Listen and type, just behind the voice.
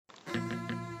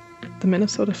The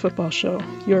Minnesota Football Show,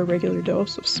 your regular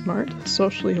dose of smart,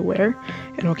 socially aware,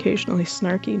 and occasionally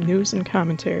snarky news and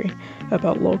commentary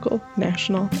about local,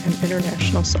 national, and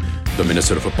international soccer. The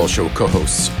Minnesota Football Show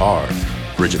co-hosts are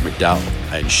Bridget McDowell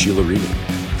and Sheila Regan.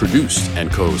 Produced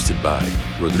and co-hosted by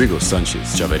Rodrigo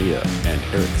Sanchez Chavarria and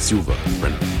Eric Silva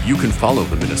Brenner. You can follow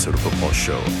the Minnesota Football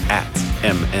Show at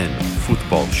MN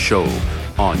Football Show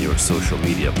on your social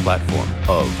media platform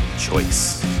of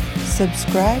choice.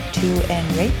 Subscribe to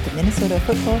and rate the Minnesota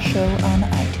Football Show on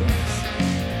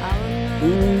iTunes.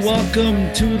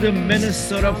 Welcome to the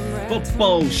Minnesota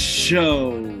Football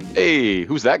Show. Hey,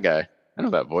 who's that guy? I know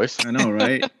that voice. I know,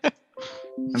 right?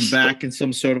 I'm back in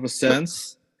some sort of a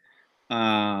sense.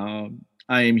 I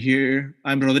am here.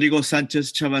 I'm Rodrigo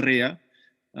Sanchez Chavarria.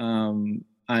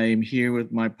 I am here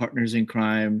with my partners in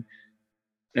crime,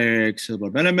 Eric Silva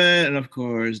Brenner, and of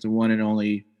course, the one and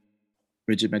only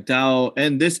Bridget McDowell.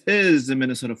 And this is the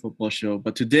Minnesota Football Show.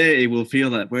 But today we'll feel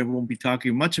that we won't be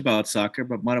talking much about soccer,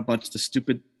 but more about the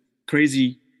stupid,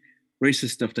 crazy,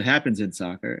 racist stuff that happens in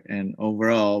soccer. And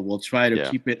overall, we'll try to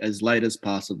keep it as light as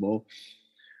possible.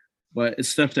 But it's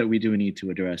stuff that we do need to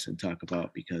address and talk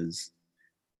about because,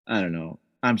 I don't know,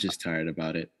 I'm just tired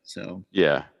about it. So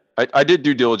yeah, I did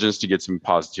due diligence to get some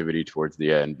positivity towards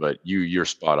the end, but you're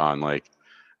spot on. Like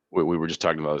we were just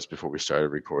talking about this before we started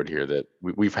record here, that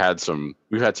we've had some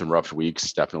rough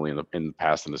weeks definitely in the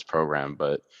past in this program.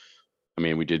 But I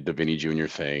mean, we did the Vini Jr.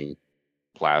 thing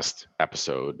last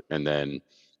episode, and then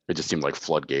it just seemed like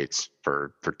floodgates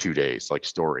for 2 days, like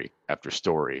story after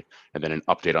story, and then an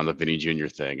update on the Vini Jr.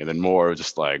 thing, and then more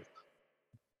just like,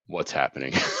 what's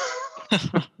happening?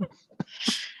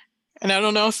 And I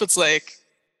don't know if it's like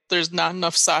there's not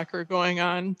enough soccer going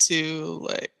on to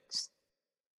like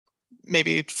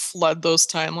maybe flood those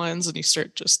timelines, and you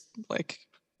start just like,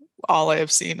 all I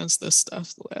have seen is this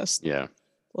stuff the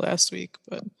last week.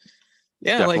 But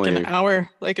yeah, definitely.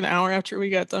 like an hour after we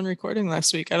got done recording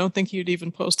last week, I don't think you'd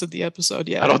even posted the episode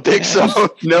yet. I don't think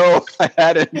so. No, I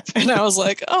hadn't. And I was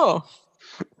like, oh,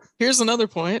 here's another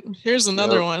point. Here's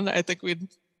another one. I think we'd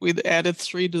added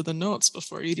 3 to the notes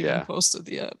before you'd even posted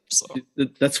the app. So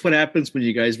that's what happens when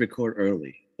you guys record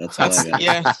early. That's all I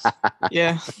got.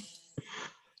 Yeah.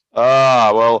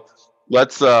 Well,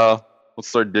 let's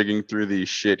start digging through the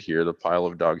shit here, the pile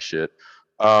of dog shit.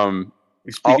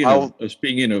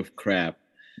 Speaking of crap.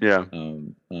 Yeah.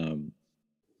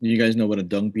 You guys know what a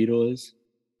dung beetle is?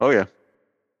 Oh yeah.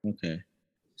 Okay.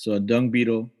 So a dung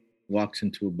beetle walks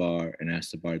into a bar and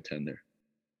asks the bartender,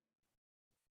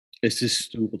 "Is this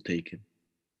stool taken?"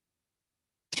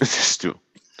 Is this stool?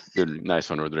 Good, nice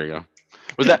one, Rodrigo.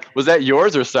 Was that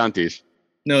yours or Santi's?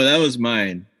 No, that was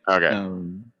mine. Okay.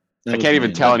 I can't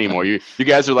even tell anymore. You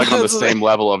guys are like on the same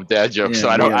level of dad jokes, so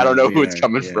I don't know who it's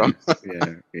coming from.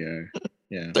 Yeah.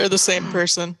 They're the same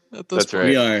person at this That's point. right.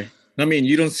 We are. I mean,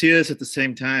 you don't see us at the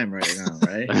same time right now,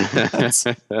 right?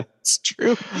 That's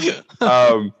true.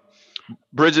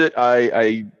 Bridget,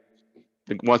 I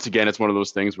think once again it's one of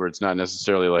those things where it's not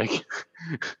necessarily like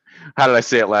how did I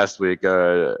say it last week?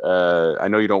 I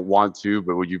know you don't want to,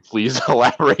 but would you please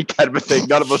elaborate, kind of a thing?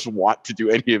 None of us want to do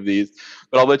any of these,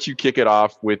 but I'll let you kick it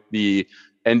off with the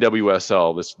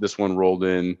NWSL. This one rolled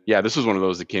in. Yeah, this was one of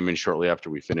those that came in shortly after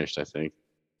we finished, I think.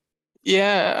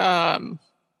 Yeah.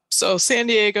 So San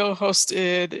Diego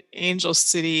hosted Angel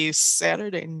City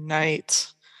Saturday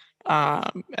night.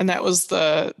 And that was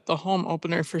the home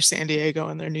opener for San Diego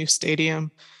in their new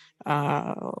stadium.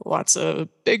 Lots of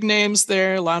big names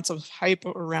there, lots of hype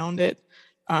around it.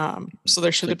 So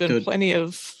there should have been plenty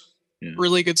of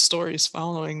really good stories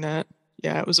following that.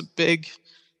 Yeah, it was a big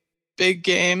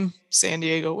game. San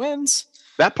Diego wins.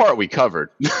 That part we covered.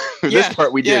 This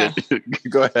part we did.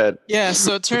 Go ahead. Yeah,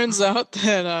 so it turns out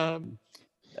that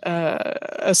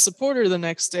a supporter the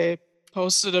next day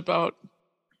posted about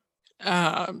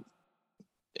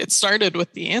it started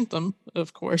with the anthem,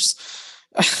 of course.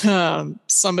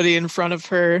 Somebody in front of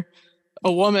her,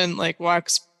 a woman, like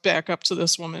walks back up to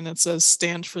this woman and says,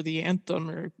 "Stand for the anthem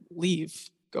or leave,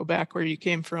 go back where you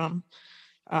came from."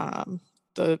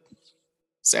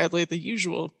 Sadly, the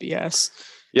usual BS.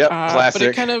 Yeah, classic. But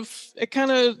it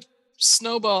kind of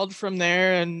snowballed from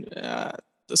there, and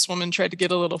this woman tried to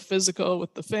get a little physical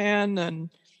with the fan, and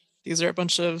these are a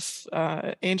bunch of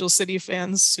Angel City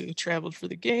fans who traveled for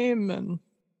the game, and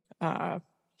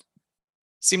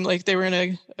seemed like they were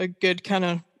in a good kind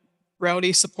of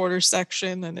rowdy supporter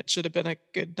section, and it should have been a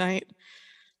good night.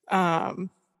 The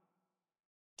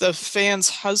fan's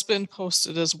husband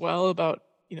posted as well about,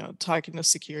 talking to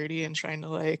security and trying to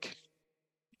like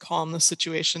calm the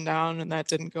situation down, and that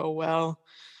didn't go well.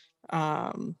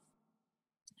 And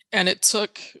it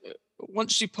took,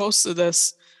 once she posted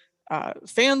this,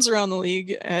 fans around the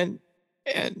league and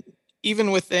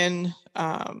even within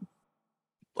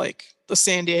like the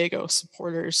San Diego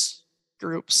supporters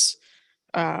groups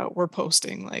were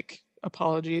posting like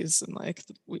apologies and like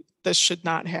this should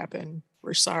not happen.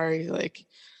 We're sorry. Like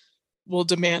we'll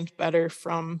demand better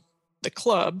from the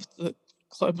club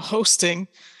hosting.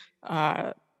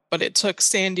 But it took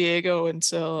San Diego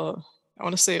until I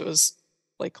want to say it was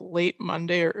like late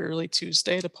Monday or early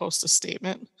Tuesday to post a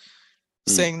statement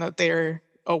saying that they're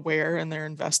aware and they're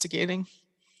investigating.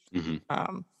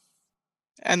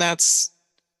 And that's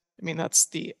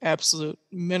the absolute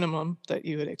minimum that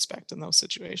you would expect in those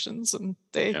situations. And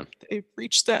they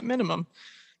reached that minimum.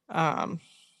 Haven't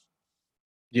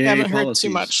heard too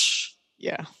much.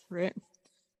 Yeah, right.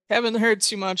 Haven't heard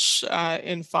too much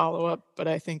in follow-up, but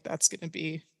I think that's going to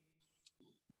be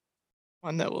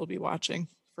one that we'll be watching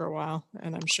for a while.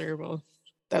 And I'm sure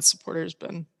that supporter's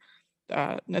been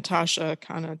Natasha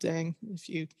Kana Dang, if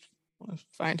you want to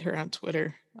find her on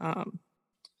Twitter.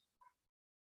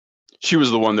 She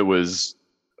was the one that was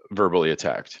verbally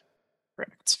attacked.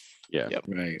 Correct. Yeah. Yep.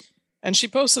 Right. And she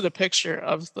posted a picture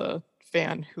of the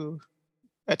fan who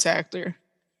attacked her.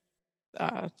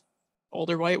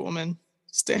 Older white woman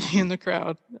standing in the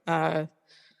crowd. Yeah,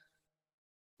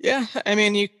 I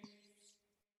mean, you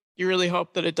really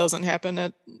hope that it doesn't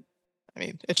happen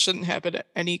it shouldn't happen at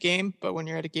any game, but when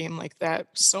you're at a game like that,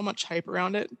 so much hype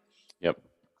around it. Yep.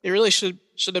 It really should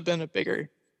have been a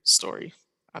bigger story,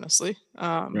 honestly.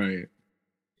 Right.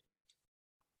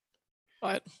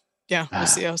 But yeah, we'll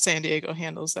see how San Diego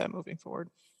handles that moving forward.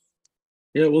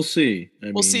 Yeah, we'll see.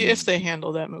 We'll see if they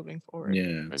handle that moving forward.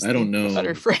 Yeah, I don't know.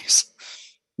 Better phrase.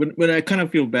 But I kind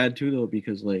of feel bad too, though,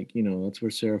 because that's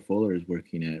where Sarah Fuller is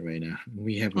working at right now.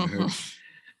 We haven't heard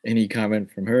any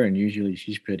comment from her, and usually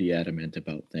she's pretty adamant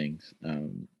about things.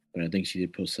 But I think she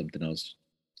did post something else,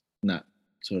 not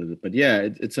sort of. But yeah,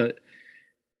 it's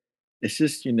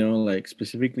just like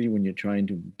specifically when you're trying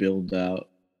to build out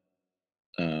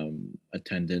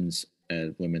attendance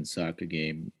at women's soccer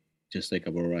game, just like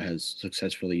Aurora has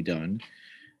successfully done.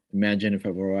 Imagine if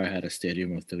Aurora had a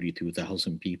stadium of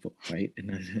 32,000 people, right?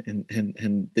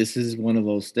 And this is one of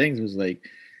those things. Was like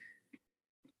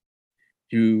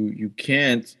you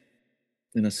can't,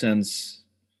 in a sense,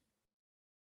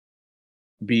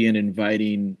 be an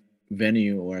inviting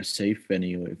venue or a safe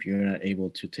venue if you're not able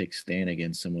to take stand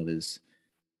against some of this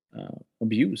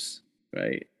abuse,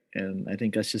 right? And I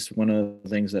think that's just one of the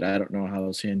things that I don't know how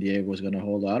San Diego is going to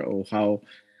hold out, or how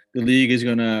the league is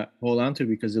going to hold on to,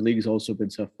 because the league has also been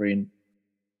suffering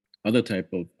other type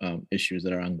of issues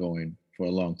that are ongoing for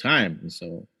a long time. And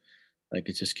so like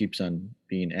it just keeps on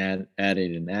being added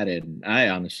and added. And I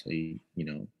honestly,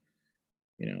 you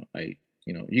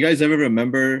guys ever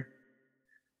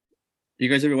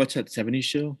watch that 70s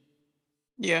show?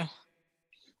 Yeah.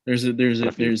 There's an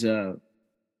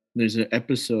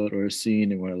episode or a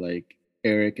scene where like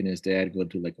Eric and his dad go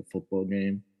to like a football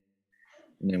game,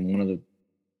 and then one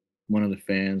of the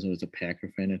fans, who was a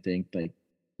Packer fan, I think, like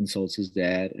insults his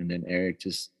dad, and then Eric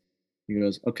he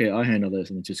goes, "Okay, I'll handle this,"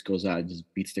 and it just goes out and just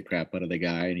beats the crap out of the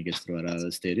guy, and he gets thrown out of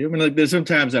the stadium. And like, there's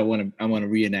sometimes I want to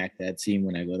reenact that scene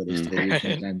when I go to the stadium,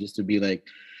 sometimes, just to be like,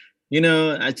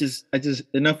 I just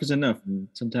enough is enough. And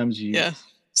sometimes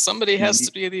somebody has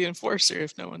to be the enforcer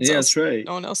if no one's that's right.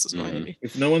 No one else is going to be.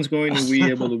 If no one's going to be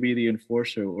able to be the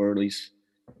enforcer, or at least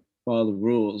follow the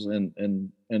rules, and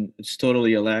it's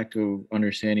totally a lack of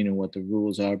understanding of what the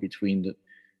rules are between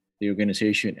the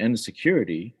organization and the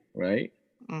security, right?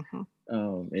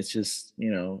 It's just,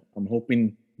 I'm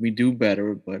hoping we do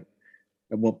better, but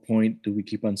at what point do we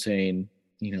keep on saying,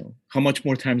 how much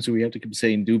more times do we have to keep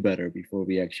saying do better before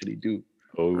we actually do?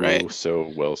 Oh, right.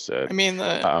 So well said. I mean,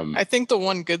 I think the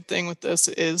one good thing with this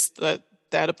is that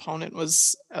opponent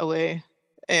was LA,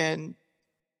 and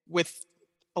with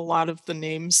a lot of the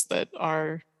names that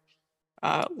are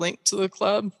linked to the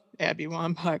club, Abby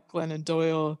Wambach, Glennon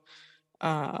Doyle,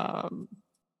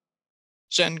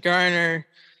 Jen Garner,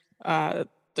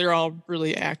 they're all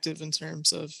really active in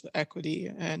terms of equity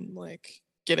and like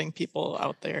getting people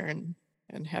out there and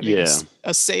having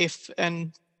a safe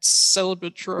and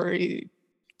celebratory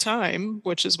time,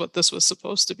 which is what this was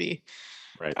supposed to be.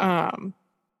 Right.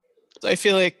 So I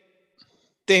feel like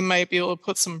they might be able to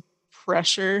put some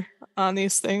pressure on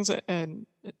these things, and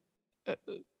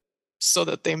so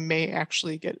that they may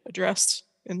actually get addressed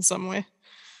in some way.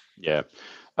 Yeah.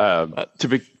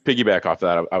 To piggyback off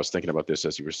that, I was thinking about this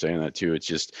as you were saying that too.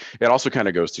 It also kind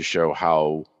of goes to show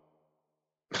how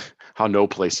no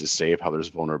place is safe, how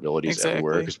there's vulnerabilities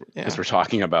everywhere, because we're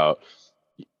talking about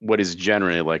what is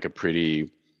generally like a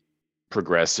pretty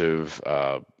progressive,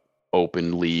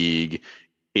 open league.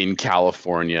 in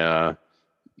California.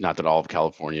 Not that all of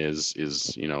California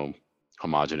is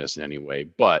homogenous in any way,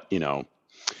 but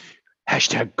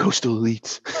hashtag coastal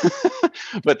elites.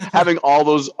 But having all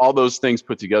those things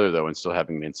put together though, and still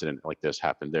having an incident like this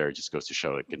happen there, it just goes to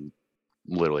show it can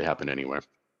literally happen anywhere.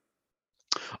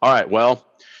 All right, well,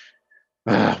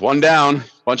 one down,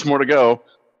 bunch more to go.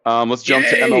 Let's jump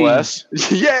to MLS.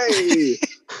 Yay!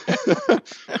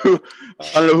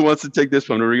 I don't know who wants to take this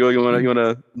one. Rodrigo, you want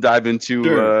to dive into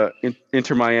Sure.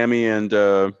 Inter Miami and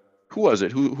who was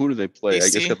it? Who do they play? DC. I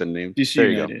just got the name. DC there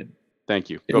you United. go. Thank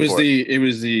you. It was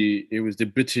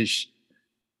the British.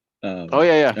 Oh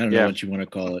yeah. I don't know what you want to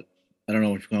call it. I don't know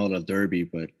what you call it, a derby,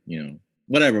 but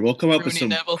whatever. We'll come up with some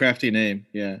Neville. crafty name.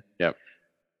 Yeah. Yep.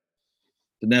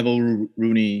 The Neville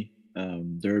Rooney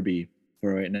derby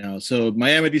for right now. So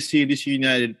Miami DC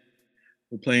United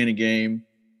were playing a game,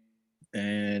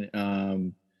 and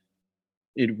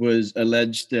it was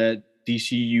alleged that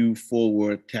DCU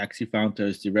forward Taxi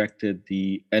Fountas directed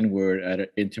the N-word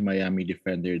at Inter Miami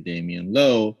defender Damian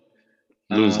Lowe.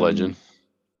 Lou's legend.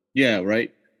 Yeah,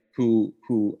 right. Who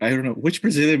I don't know which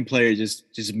Brazilian player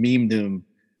just memed him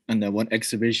on that one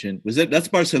exhibition. That's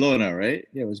Barcelona, right?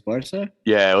 Yeah, it was Barca.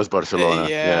 Yeah, it was Barcelona.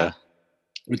 Yeah.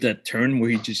 With that turn where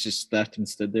he just left and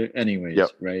stood there. Anyways,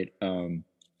 yep. Right.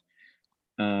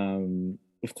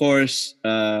 Of course,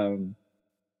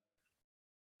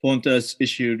 Pontas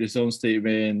issued his own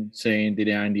statement saying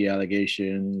denying the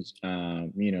allegations.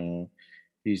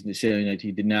 He's saying that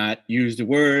he did not use the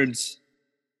words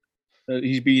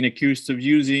he's being accused of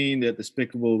using, that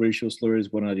despicable racial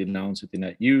slurs were not denounced and did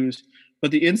not use.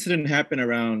 But the incident happened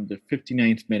around the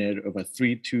 59th minute of a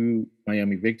 3-2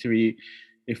 Miami victory.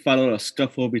 It followed a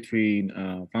scuffle between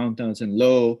Fountas and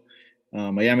Lowe.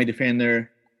 Miami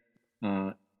defender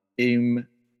Im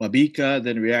Mabika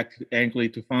then reacted angrily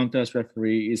to Fountas.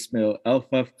 Referee Ismail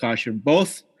Elfaf cautioned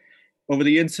both over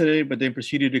the incident, but then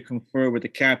proceeded to confer with the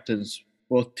captains,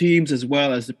 both teams, as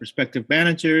well as the prospective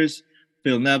managers,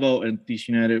 Phil Neville and DC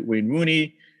United Wayne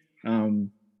Rooney.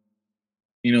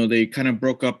 They kind of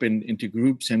broke up into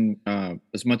groups, and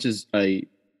as much as I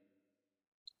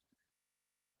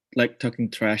like talking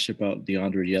trash about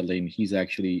DeAndre Yedlin, he's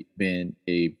actually been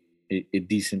a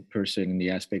decent person in the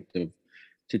aspect of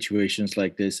situations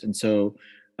like this. And so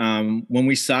when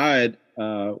we saw it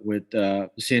with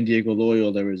San Diego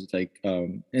Loyal, there was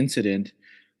incident.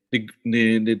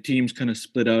 The teams kind of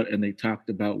split out and they talked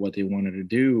about what they wanted to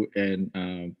do,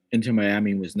 and Inter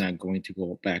Miami was not going to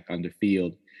go back on the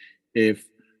field if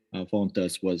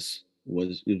Fontas was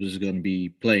going to be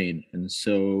playing. And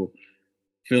so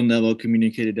Phil Neville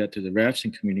communicated that to the refs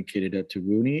and communicated that to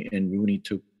Rooney, and Rooney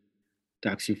took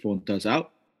Taxi Fontas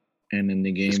out, and in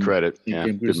the game, his credit,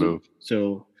 good move.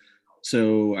 So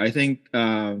I think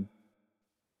I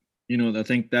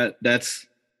think that's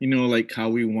how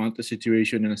we want the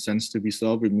situation in a sense to be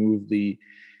solved. Remove the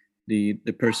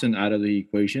person out of the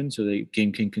equation so the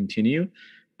game can continue.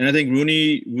 And I think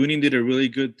Rooney did a really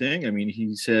good thing. I mean,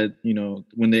 he said,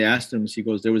 when they asked him, he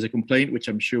goes, "There was a complaint, which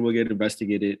I'm sure will get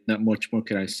investigated. Not much more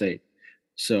can I say."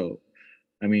 So,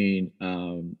 I mean,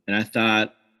 and I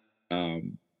thought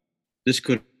this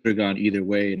could have gone either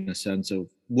way in the sense of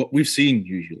what we've seen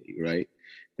usually, right?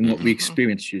 And what we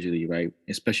experience usually, right?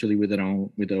 Especially with our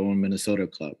own Minnesota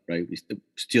club, right? We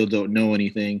still don't know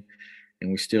anything,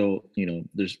 and we still,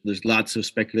 there's lots of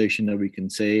speculation that we can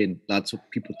say, and lots of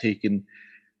people taking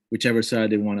whichever side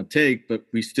they want to take, but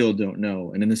we still don't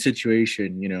know. And in the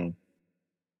situation,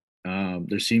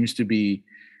 there seems to be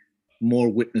more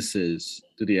witnesses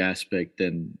to the aspect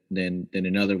than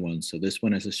in other ones. So this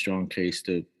one has a strong case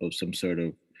of some sort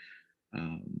of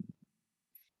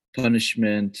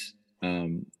punishment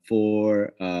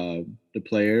for the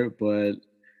player. But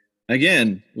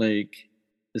again,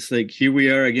 it's here we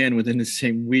are again within the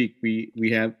same week.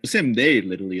 We have the same day,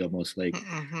 literally almost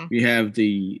we have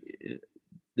the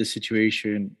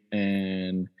situation,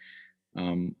 and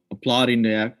applauding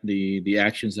the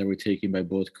actions that were taken by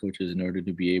both coaches in order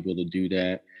to be able to do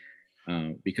that,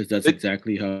 because that's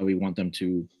exactly how we want them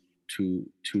to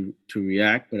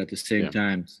react. But at the same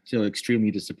time, still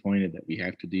extremely disappointed that we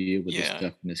have to deal with this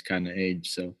stuff in this kind of age.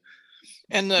 So,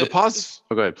 and the pause.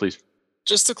 Oh, go ahead, please.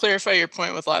 Just to clarify your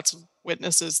point, with lots of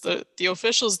witnesses, the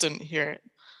officials didn't hear it,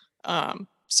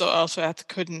 so Elfaf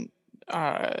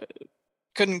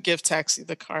couldn't give Taxi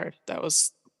the card. That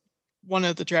was one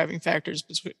of the driving factors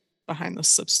behind the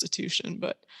substitution.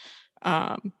 But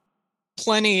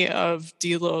plenty of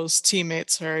D'Lo's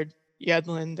teammates heard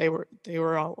Yedlin. They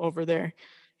were all over there.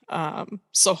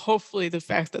 So hopefully the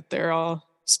fact that they're all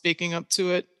speaking up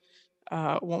to it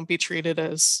won't be treated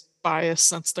as bias,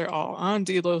 since they're all on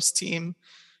D'Lo's team.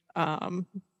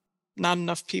 Not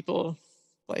enough people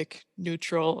like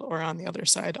neutral or on the other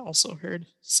side also heard.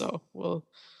 So we'll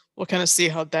kind of see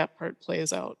how that part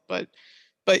plays out. But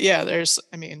yeah,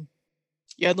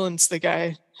 Yedlin's the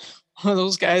guy, one of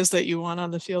those guys that you want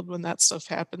on the field when that stuff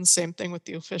happens. Same thing with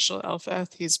the official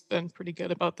Elfath. He's been pretty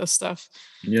good about this stuff.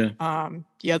 Yeah.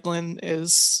 Yedlin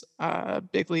is a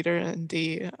big leader in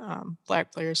the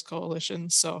Black Players Coalition.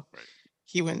 So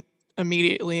he went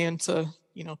immediately into,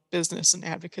 business and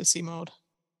advocacy mode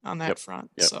on that front.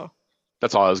 Yep. So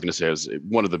that's all I was going to say. Is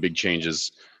one of the big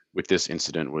changes with this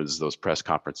incident was those press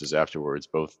conferences afterwards.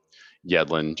 Both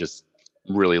Yedlin just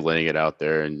really laying it out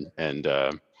there and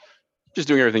just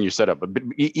doing everything you set up. But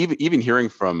even hearing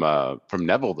from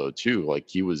Neville though too, like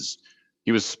he was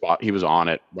on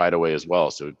it right away as well.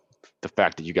 So the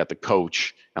fact that you got the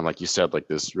coach and like you said, like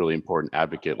this really important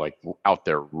advocate like out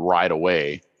there right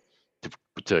away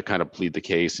to kind of plead the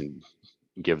case and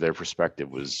give their perspective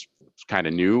was kind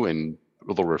of new and a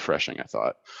little refreshing, I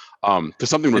thought. To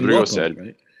something Rodrigo said,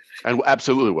 right? And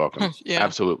absolutely welcome. Yeah.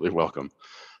 Absolutely welcome.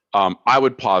 I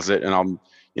would posit, and I'm,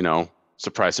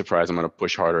 surprise, surprise, I'm going to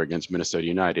push harder against Minnesota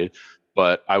United,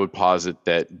 but I would posit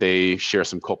that they share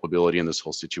some culpability in this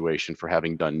whole situation for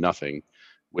having done nothing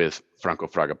with Franco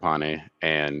Fragapane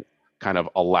and kind of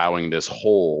allowing this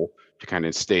hole to kind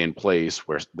of stay in place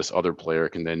where this other player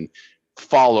can then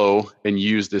follow and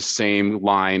use this same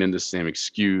line and the same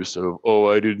excuse of, oh,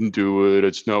 I didn't do it,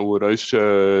 it's not what I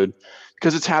said,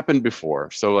 because it's happened before.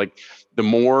 So like the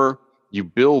more you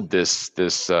build this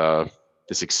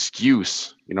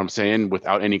excuse, you know what I'm saying,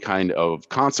 without any kind of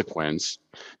consequence,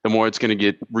 the more it's going to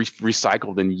get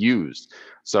recycled and used.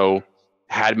 So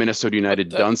had Minnesota United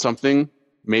done something,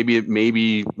 maybe it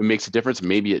makes a difference,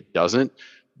 maybe it doesn't,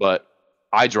 but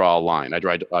I draw a line. I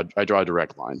draw a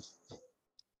direct line.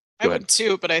 I would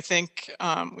too, but I think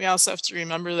we also have to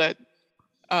remember that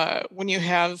when you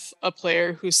have a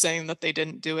player who's saying that they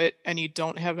didn't do it and you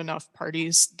don't have enough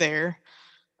parties there,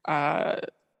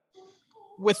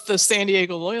 with the San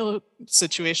Diego Loyal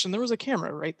situation, there was a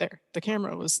camera right there. The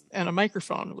camera was, and a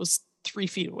microphone was 3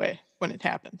 feet away when it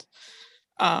happened.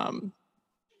 That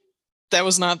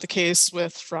was not the case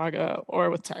with Fraga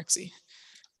or with Taxi.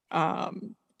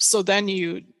 So then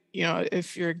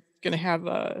if you're going to have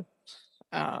a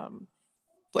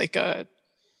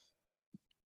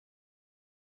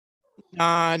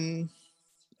non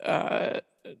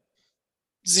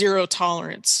zero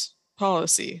tolerance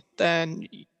policy, then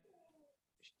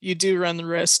you do run the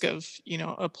risk of,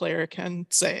 a player can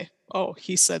say, oh,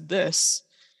 he said this.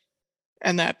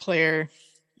 And that player,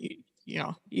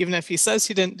 even if he says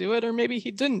he didn't do it, or maybe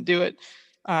he didn't do it,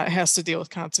 has to deal with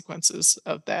consequences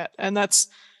of that. And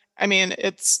I'm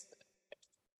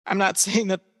not saying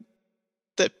that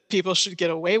people should get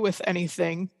away with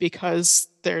anything because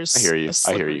there's a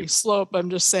slippery slope. I'm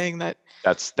just saying that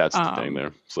that's the thing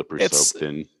there, slippery slope.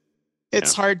 And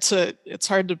it's hard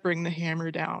to bring the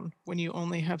hammer down when you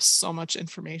only have so much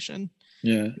information.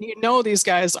 Yeah. These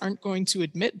guys aren't going to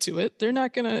admit to it. They're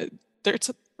not going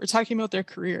to, we're talking about their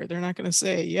career. They're not going to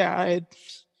say,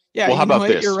 well, how about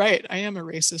this? You're right. I am a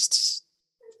racist.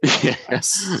 Yeah.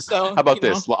 So how about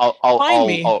this? I'll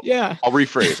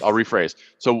rephrase.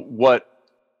 So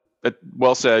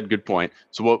well said. Good point.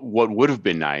 So what would have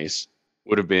been nice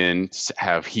would have been to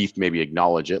have Heath maybe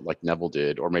acknowledge it like Neville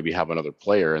did, or maybe have another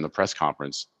player in the press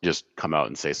conference just come out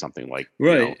and say something like,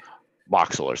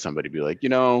 Boxel or somebody be like,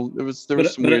 there was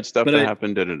some weird stuff that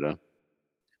happened.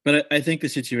 But I think the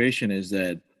situation is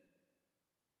that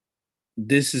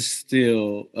this is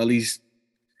still, at least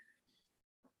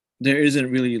there isn't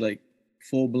really like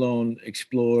full-blown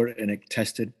explored and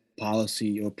tested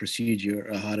policy or procedure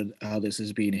or how this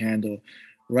is being handled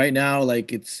right now.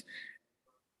 Like it's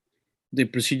the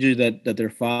procedure that they're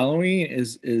following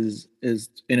is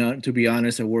to be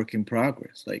honest, a work in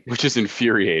progress, like, which is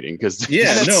infuriating because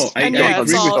it's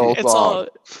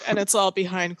all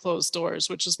behind closed doors,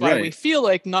 which is why we feel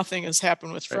like nothing has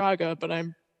happened with Fraga, but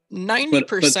I'm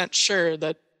 90% sure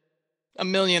that a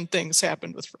million things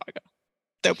happened with Fraga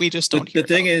that we just don't hear the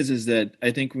thing is that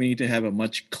I think we need to have a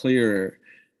much clearer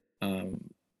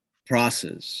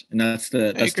process, and that's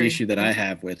the issue that I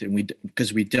have with it.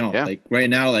 Because we don't like right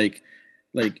now, like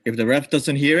if the ref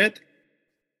doesn't hear it,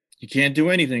 you can't do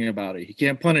anything about it. You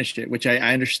can't punish it, which I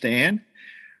understand,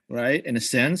 right, in a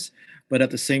sense. But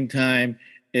at the same time,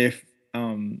 if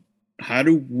how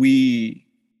do we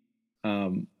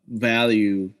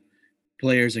value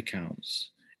players' accounts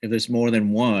if there's more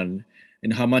than one?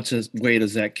 And how much weight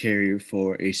does that carry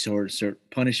for a sort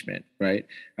of punishment, right?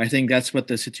 I think that's what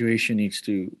the situation needs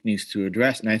to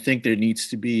address. And I think there needs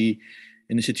to be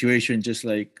in a situation just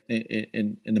like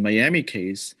in the Miami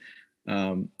case,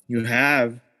 you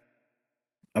have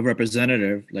a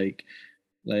representative like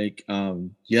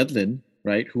Yedlin,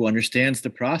 right, who understands the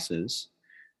process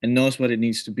and knows what it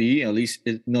needs to be. At least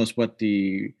it knows what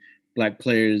the Black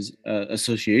Players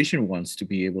Association wants to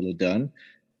be able to done.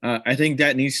 I think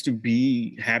that needs to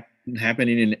be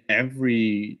happening in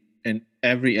every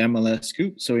MLS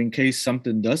scoop. So in case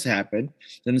something does happen,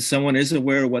 then someone is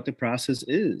aware of what the process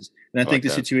is. And I think the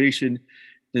situation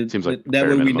seems like that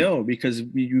way we minimum. know, because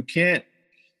you can't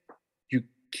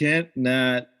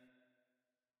not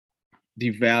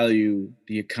devalue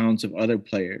the accounts of other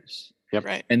players. Yep.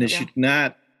 Right. And it should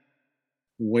not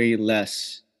weigh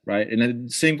less, right? And then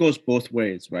the same goes both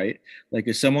ways, right? Like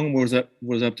if someone was up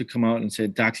to come out and say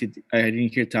Taxi, I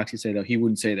didn't hear Taxi say that, he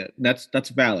wouldn't say that. That's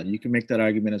valid. You can make that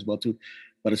argument as well too.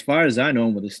 But as far as I know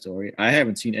with this story, I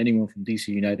haven't seen anyone from DC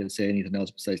United say anything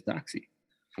else besides Taxi.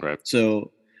 Right.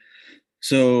 So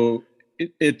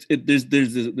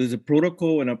there's a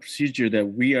protocol and a procedure that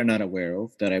we are not aware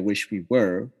of that I wish we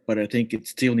were, but I think it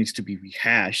still needs to be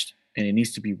rehashed and it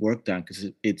needs to be worked on because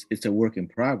it's a work in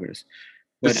progress.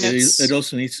 But it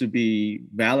also needs to be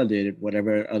validated,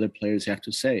 whatever other players have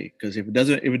to say. Because if it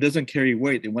doesn't carry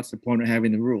weight, then what's the point of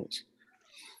having the rules?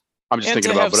 I'm just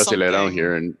thinking about Brasileirão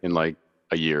here in like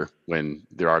a year when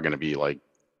there are going to be like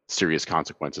serious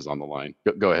consequences on the line.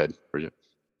 Go ahead, Bridget.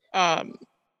 I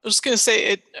was just going to say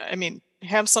it. I mean,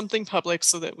 have something public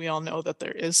so that we all know that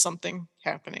there is something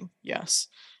happening. Yes.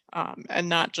 And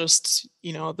not just,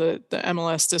 the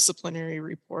MLS disciplinary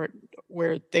report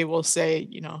where they will say,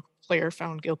 player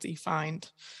found guilty, fined,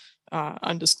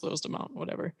 undisclosed amount,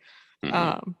 whatever,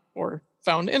 or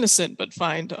found innocent but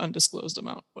fined, undisclosed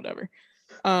amount, whatever.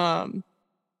 But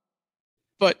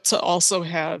to also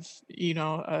have,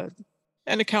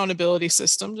 an accountability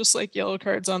system, just like yellow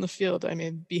cards on the field. I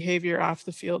mean, behavior off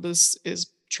the field is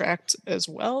tracked as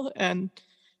well, and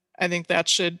I think that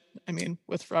should. I mean,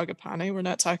 with Fragapane, we're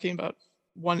not talking about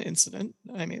one incident.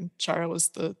 I mean, Chara was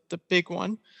the big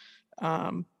one.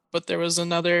 But there was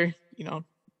another,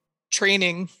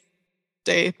 training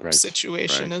day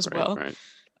situation as well.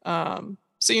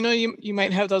 So, you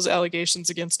might have those allegations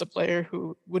against a player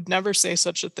who would never say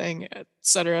such a thing, et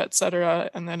cetera,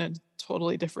 and then a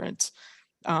totally different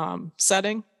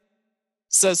setting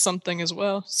says something as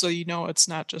well. So, it's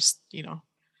not just,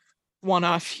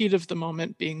 one-off heat of the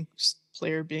moment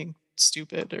player being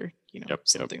stupid or,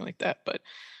 something like that. But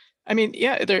I mean,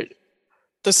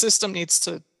 the system needs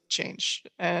to change,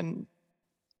 and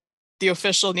the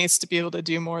official needs to be able to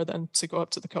do more than to go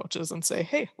up to the coaches and say,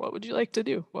 hey, what would you like to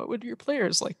do? What would your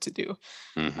players like to do?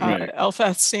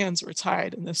 Elfeth Sands were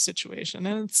tied in this situation,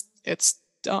 and it's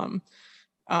dumb.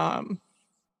 I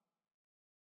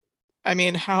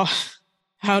mean, how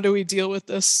do we deal with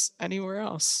this anywhere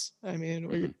else? I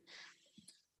mean,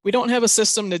 we don't have a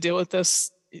system to deal with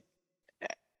this,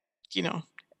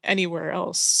 anywhere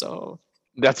else. So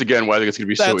that's again why I think it's going to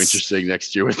be so interesting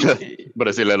next year with the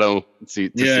Brasileirão.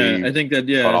 I think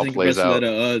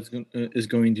Brasileirão is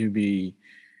going to be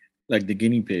like the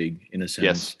guinea pig in a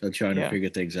sense of trying to figure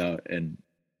things out, and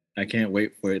I can't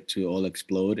wait for it to all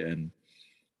explode. And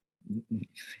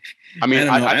I mean,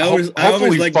 I always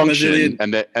like function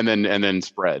and then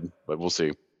spread, but we'll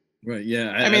see. Right?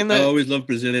 Yeah, I always love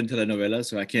Brazilian telenovela,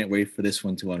 so I can't wait for this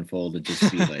one to unfold and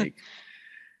just be like.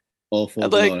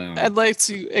 I'd like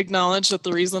to acknowledge that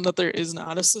the reason that there is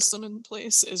not a system in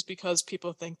place is because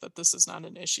people think that this is not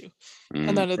an issue,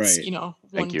 and that it's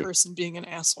one person being an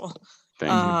asshole.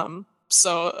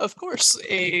 So of course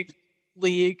a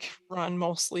league run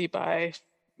mostly by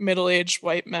middle-aged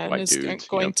white men is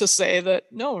going to say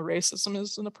that no, racism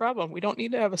isn't a problem. We don't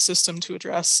need to have a system to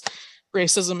address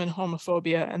racism and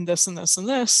homophobia and this and this and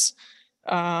this.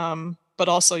 But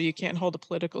also you can't hold a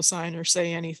political sign or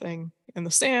say anything in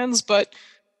the stands, but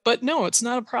no, it's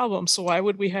not a problem. So why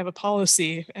would we have a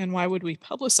policy, and why would we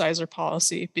publicize our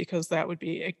policy? Because that would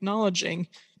be acknowledging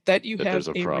that you have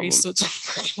a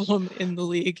racism problem in the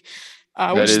league,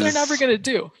 which they're never going to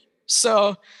do.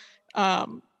 So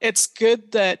it's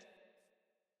good that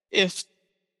if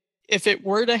it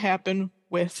were to happen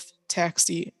with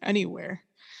Taxi anywhere,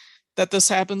 that this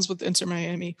happens with Inter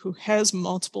Miami, who has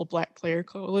multiple Black Player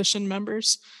Coalition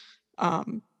members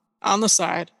on the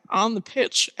side, on the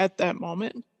pitch at that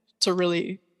moment, to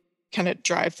really kind of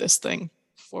drive this thing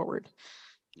forward.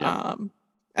 And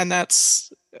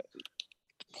that's,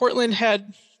 Portland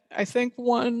had, I think,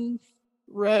 one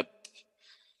rep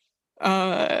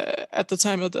at the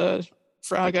time of the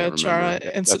Fraga Chara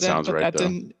incident, but that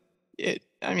didn't, it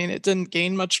didn't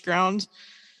gain much ground.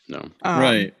 No.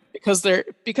 Right. because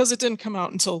it didn't come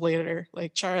out until later.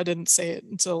 Like Chara didn't say it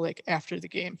until like after the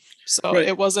game, so Right.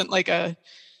 it wasn't like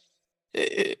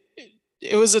it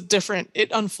was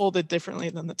it unfolded differently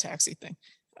than the taxi thing.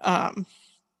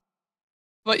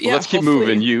 But yeah, let's keep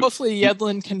moving. Hopefully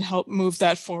Yedlin can help move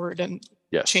that forward and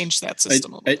change that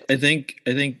system a little bit. I think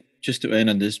just to end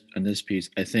on this piece,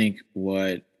 I think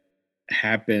what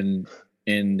happened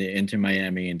in the Inter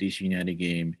Miami and DC United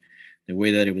game, the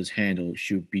way that it was handled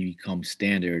should become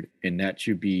standard, and that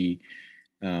should be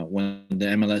when the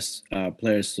MLS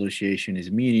Players Association is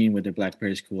meeting, with the Black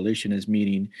Players Coalition is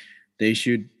meeting, they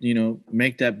should,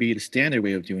 make that be the standard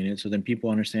way of doing it, so then people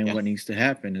understand what needs to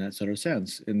happen in that sort of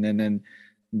sense. And then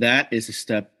that is a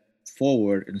step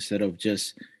forward, instead of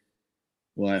just,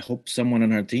 well, I hope someone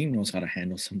on our team knows how to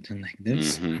handle something like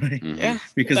this, right? Yeah,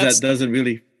 because that doesn't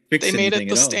really fix they made anything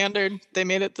it the at all. standard. They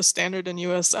made it the standard in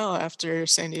USL after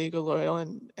San Diego Loyal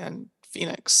and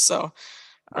Phoenix. So,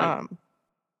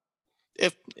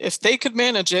 if they could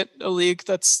manage it, a league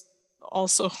that's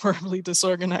also horribly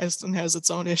disorganized and has its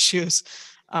own issues,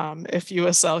 if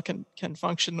USL can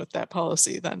function with that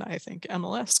policy, then I think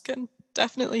MLS can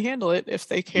definitely handle it if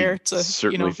they care to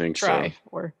try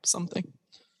or something.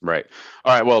 Right.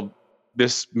 All right. Well,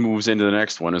 this moves into the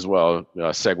next one as well.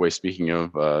 Segue. Speaking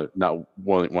of not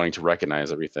wanting to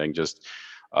recognize everything, just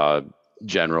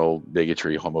general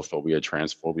bigotry, homophobia,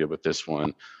 transphobia. With this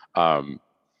one,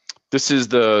 this is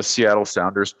the Seattle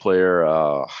Sounders player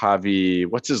Javi.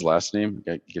 What's his last name?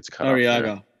 It gets cut off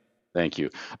there. Thank you.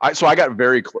 So I got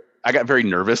very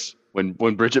nervous when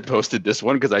Bridget posted this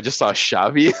one, because I just saw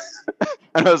Xavi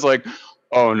and I was like,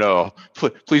 oh no,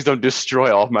 please don't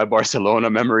destroy all of my Barcelona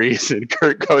memories and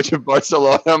current coach of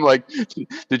Barcelona. I'm like,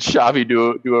 did Xavi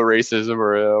do a racism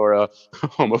or a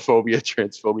homophobia,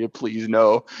 transphobia? Please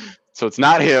no. So it's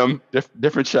not him,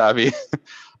 different Xavi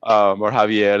or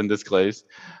Javier in this case.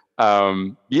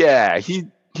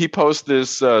 He posts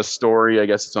this story. I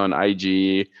guess it's on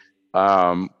IG.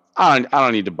 I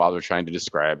don't need to bother trying to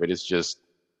describe it. It's just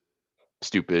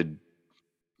stupid,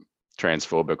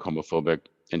 transphobic, homophobic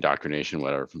indoctrination,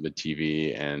 whatever, from the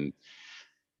TV. And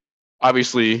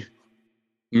obviously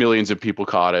millions of people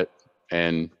caught it,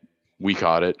 and we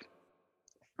caught it.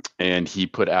 And he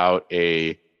put out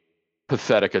a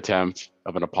pathetic attempt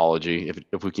of an apology,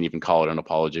 if we can even call it an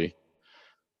apology.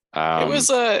 It was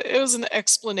an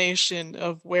explanation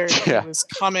of where he was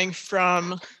coming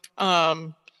from.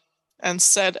 And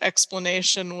said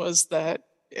explanation was that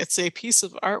it's a piece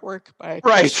of artwork by a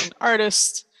Christian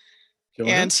artist,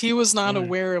 and he was not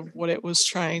aware of what it was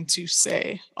trying to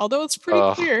say. Although it's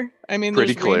pretty clear. I mean,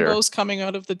 there's rainbows coming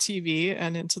out of the TV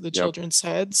and into the children's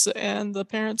heads, and the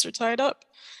parents are tied up.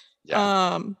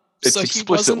 It's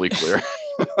explicitly clear.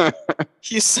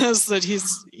 He says that he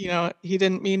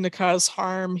didn't mean to cause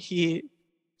harm. He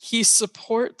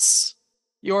supports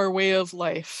your way of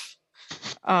life.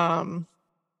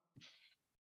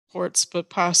 Supports, but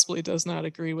possibly does not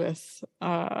agree with.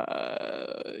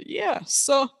 Yep.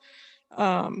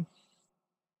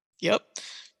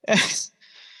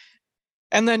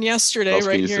 And then yesterday,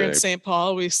 right here in St.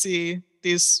 Paul, we see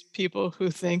these people who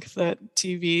think that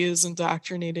TV is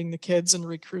indoctrinating the kids and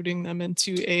recruiting them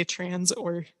into a trans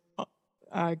or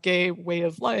gay way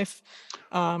of life.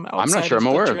 I'm not sure I'm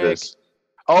aware of this.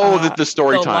 Oh, the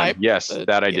story time. Yes,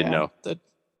 that I didn't know.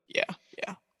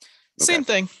 Same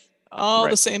thing. All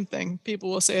the same thing.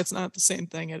 People will say it's not the same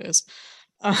thing. It is.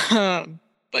 But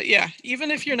yeah,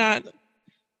 even if you're not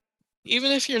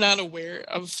aware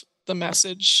of the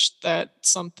message that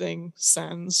something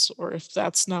sends, or if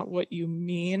that's not what you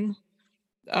mean,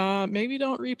 maybe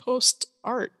don't repost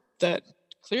art that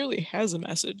clearly has a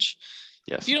message.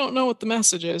 Yes. If you don't know what the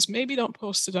message is, maybe don't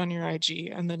post it on your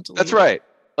IG and then delete That's right.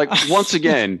 Like, once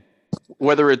again,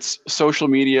 whether it's social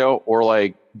media or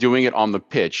like doing it on the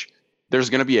pitch, there's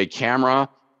going to be a camera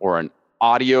or an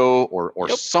audio or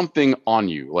something on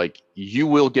you. Like, you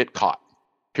will get caught,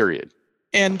 period.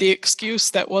 And the excuse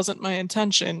 "that wasn't my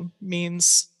intention"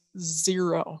 means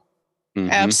zero.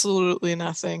 Absolutely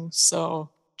nothing. So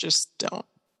just don't.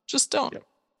 Just don't.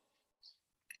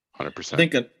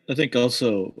 100%. I think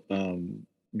also, one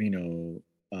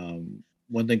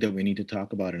thing that we need to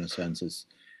talk about in a sense is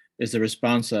the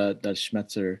response that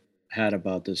Schmetzer had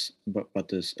about this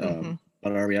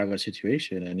Arriaga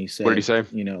situation. And he said, what did he say?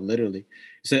 Literally,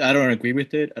 he said, "I don't agree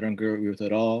with it. I don't agree with it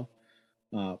at all.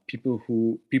 People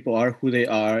are who they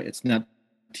are. It's not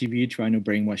TV trying to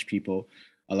brainwash people.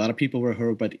 A lot of people were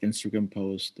hurt by the Instagram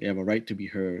post. They have a right to be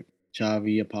heard.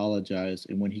 Xavi apologized,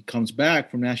 and when he comes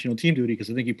back from national team duty, because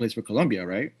I think he plays for Colombia,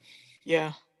 right?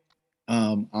 Yeah.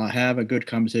 I'll have a good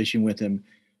conversation with him,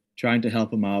 trying to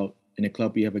help him out in a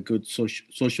club, you have a good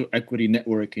social equity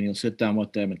network, and you'll sit down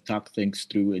with them and talk things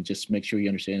through and just make sure you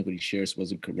understand what he shares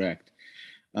wasn't correct.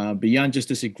 Beyond just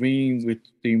disagreeing with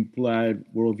the implied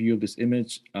worldview of this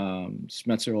image,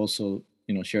 Smetzer also,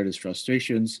 shared his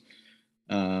frustrations,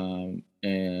 and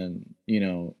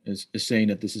is saying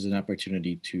that this is an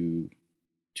opportunity to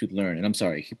learn. And I'm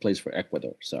sorry, he plays for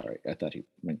Ecuador. Sorry, I thought he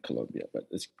meant Colombia, but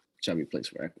it's Xavi plays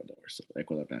for Ecuador, so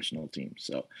Ecuador national team.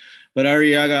 So, but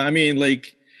Arriaga, I mean,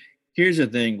 like, here's the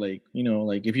thing, like,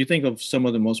 if you think of some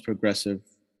of the most progressive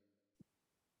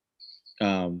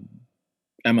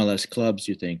MLS clubs,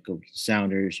 you think of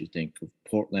Sounders, you think of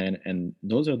Portland, and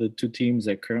those are the two teams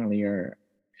that currently are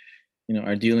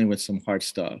dealing with some hard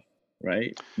stuff,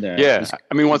 right? I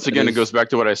mean, once again, it goes back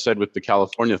to what I said with the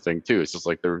California thing too. It's just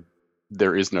like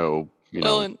there is no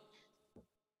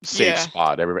safe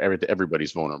spot.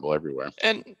 Everybody's vulnerable everywhere.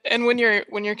 And when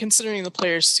you're considering the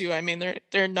players too, I mean,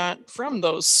 they're not from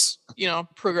those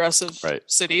progressive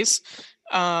cities.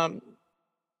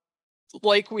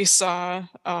 Like we saw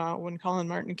when Colin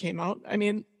Martin came out. I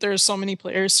mean, there's so many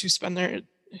players who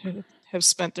have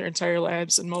spent their entire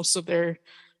lives and most of their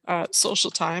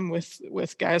social time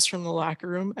with guys from the locker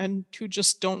room, and who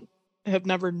just have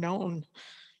never known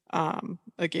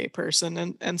a gay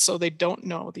person, and so they don't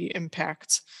know the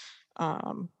impact.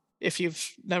 If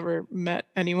you've never met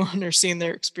anyone or seen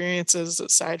their experiences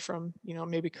aside from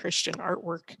maybe Christian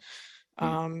artwork,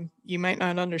 you might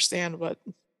not understand what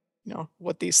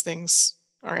these things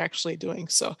are actually doing.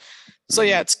 So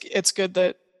yeah, it's good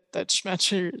that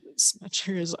Schmetzer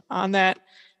is on that,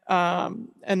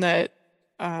 and that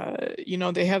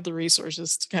they have the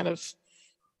resources to kind of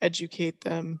educate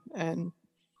them, and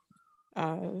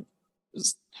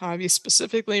Javi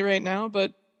specifically right now,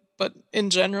 but in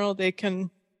general, they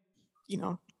can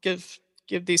give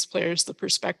these players the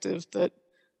perspective that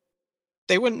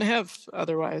they wouldn't have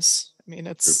otherwise. I mean,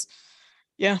 it's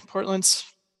Portland's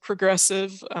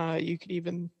progressive. You could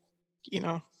even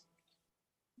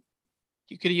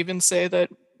say that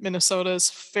Minnesota is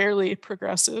fairly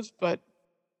progressive, but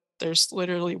there's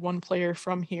literally one player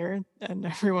from here, and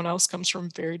everyone else comes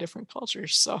from very different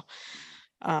cultures. So,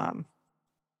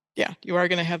 you are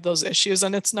going to have those issues,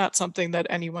 and it's not something that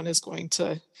anyone is going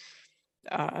to.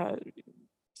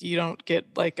 You don't get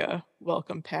like a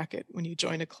welcome packet when you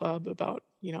join a club about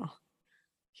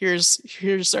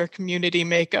here's our community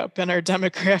makeup and our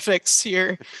demographics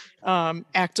here.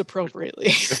 Act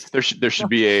appropriately. There should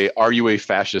be a "Are you a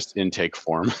fascist?" intake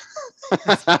form.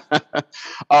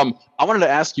 I wanted to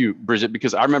ask you, Bridget,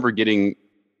 because I remember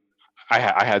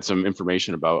I had some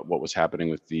information about what was happening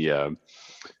with the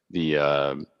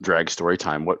drag story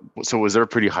time. So was there a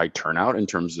pretty high turnout in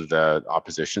terms of the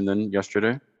opposition then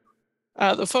yesterday?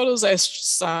 The photos I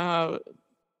saw,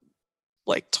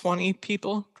 like 20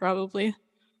 people probably.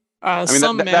 I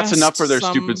mean, that's enough for their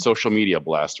stupid social media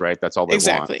blast, right? That's all they want.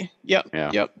 Exactly. Yep.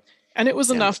 And it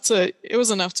was enough to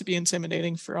be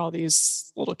intimidating for all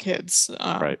these little kids.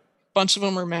 Right. Bunch of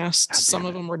them were masked. Some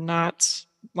of them were not.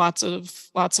 Lots of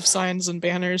signs and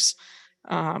banners.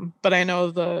 But I know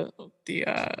the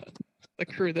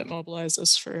crew that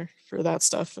mobilizes for that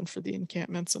stuff and for the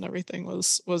encampments and everything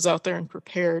was out there and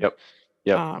prepared.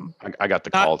 Yep. I got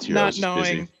the call too. Not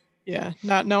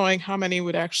knowing how many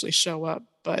would actually show up,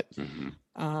 but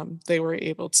they were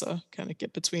able to kind of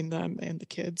get between them and the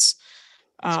kids.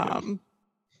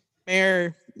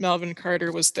 Mayor Melvin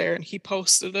Carter was there, and he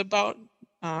posted about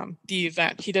the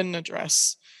event. He did not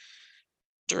address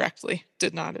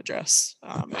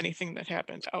anything that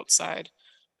happened outside.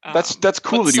 That's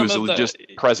cool that he was just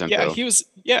present. Yeah, though. he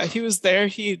was there.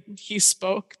 He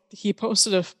spoke. He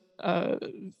posted a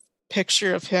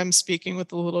picture of him speaking with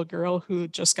the little girl who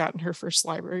had just gotten her first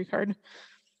library card.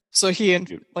 So he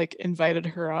invited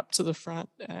her up to the front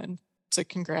and to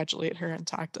congratulate her and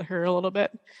talk to her a little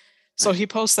bit. So he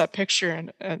posts that picture,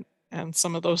 and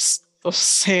some of those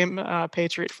same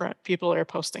Patriot Front people are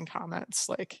posting comments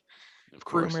like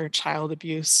groomer, child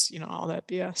abuse, all that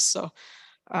BS.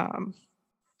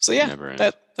 So yeah,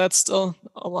 that's still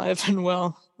alive and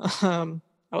well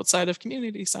outside of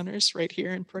community centers right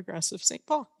here in progressive St.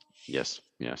 Paul. Yes.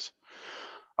 All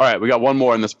right, we got one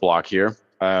more in this block here.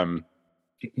 One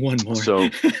more. So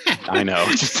I know.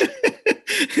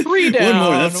 Three down. One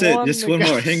more. That's it. Just one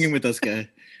more. Hang in with us, guy.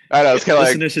 I know. It's kind of like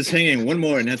listeners just hanging. One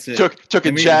more, and that's it. Took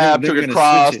a jab, took a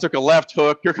cross, took a left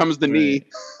hook. Here comes the knee.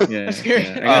 Yeah. If you're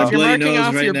marking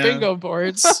off your bingo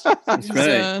boards, that's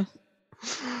right.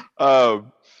 All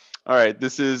right.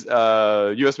 This is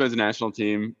U.S. men's national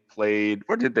team played.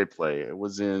 Where did they play? It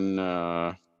was in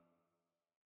what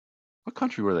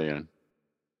country were they in?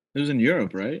 It was in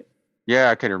Europe, right? Yeah,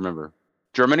 I can't remember.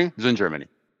 Germany? It was in Germany.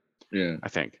 Yeah. I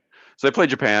think. So they played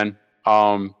Japan.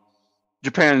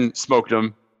 Japan smoked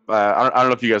them. I don't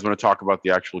know if you guys want to talk about the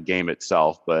actual game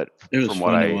itself, but It was from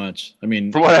fun what to watch. I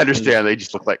mean, from what I understand, they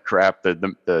just looked like crap.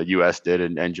 The U.S. did,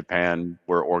 and Japan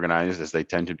were organized as they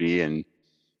tend to be, and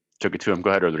took it to them. Go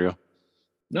ahead, Rodrigo.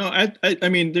 no, I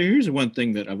mean, here's one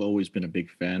thing that I've always been a big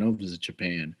fan of is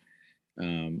Japan.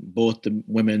 Both the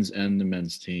women's and the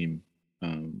men's team,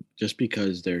 just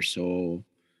because they're so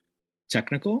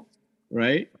technical,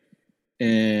 right?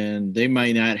 And they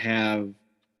might not have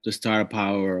the star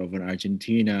power of an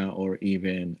Argentina or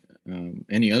even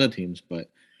any other teams, but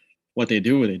what they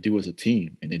do as a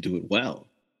team, and they do it well.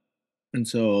 And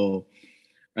so,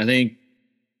 I think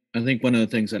one of the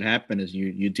things that happened is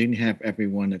you didn't have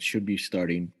everyone that should be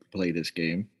starting to play this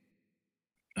game,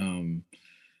 um,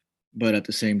 but at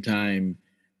the same time,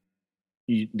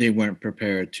 they weren't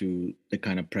prepared to the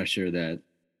kind of pressure that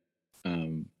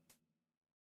um,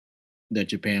 that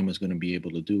Japan was going to be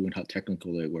able to do and how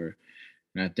technical they were.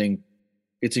 And I think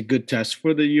it's a good test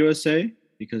for the USA,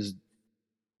 because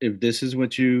if this is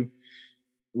what you're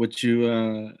going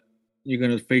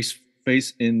to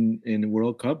face in the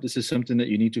World Cup, this is something that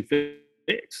you need to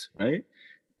fix, right?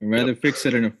 And rather fix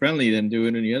it in a friendly than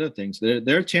doing any other things.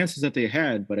 There are chances that they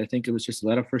had, but I think it was just a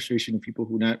lot of frustration of people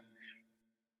who not,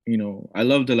 I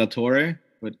love De La Torre,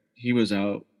 but he was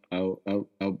out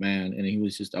man, and he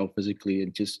was just out physically,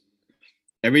 and just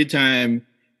every time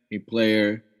a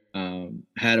player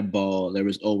had a ball, there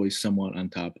was always someone on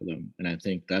top of them. And I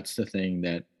think that's the thing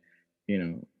that,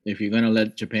 if you're going to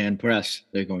let Japan press,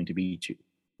 they're going to beat you,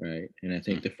 right? And I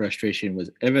think the frustration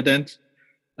was evident.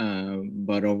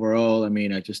 But overall, I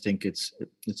mean, I just think it's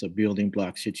a building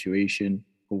block situation.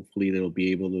 Hopefully, they'll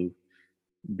be able to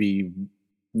be,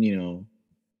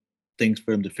 things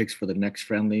for them to fix for the next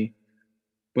friendly.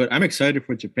 But I'm excited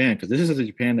for Japan, because this is the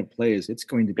Japan that plays. It's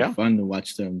going to be fun to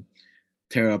watch them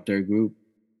tear up their group.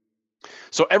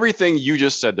 So everything you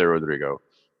just said there, Rodrigo,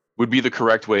 would be the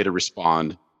correct way to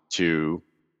respond to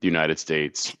the United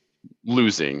States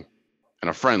losing in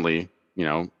a friendly.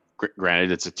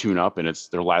 Granted, it's a tune-up, and it's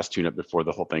their last tune-up before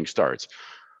the whole thing starts.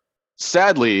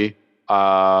 Sadly,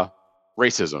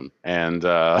 racism and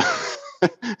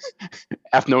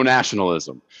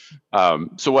ethno-nationalism.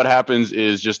 So what happens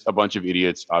is just a bunch of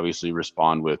idiots obviously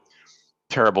respond with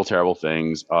terrible, terrible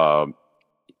things,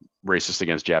 racist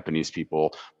against Japanese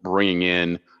people, bringing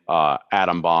in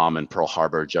atom bomb and Pearl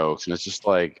Harbor jokes. And it's just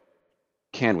like,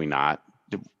 can we not?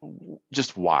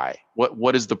 Just why?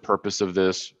 What is the purpose of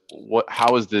this?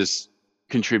 How is this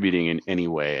contributing in any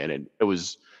way? And it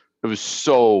was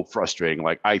so frustrating.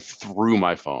 Like, I threw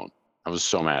my phone. I was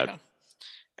so mad. Yeah.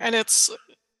 And it's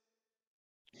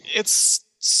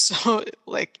so,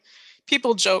 like,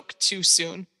 people joke too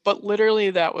soon, but literally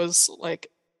that was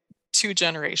like 2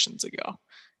 generations ago.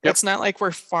 Yep. It's not like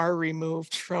we're far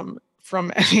removed from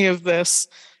any of this.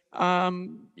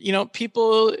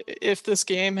 People, if this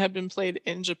game had been played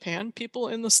in Japan, people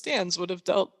in the stands would have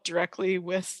dealt directly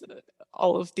with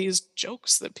all of these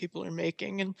jokes that people are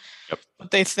making. And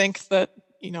but they think that,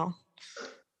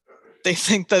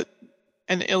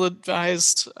 an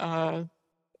ill-advised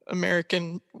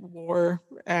American war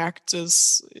act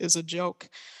is a joke.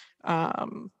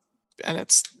 And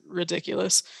it's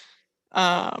ridiculous.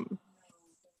 I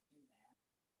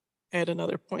had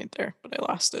another point there, but I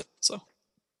lost it. So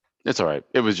it's all right.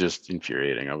 It was just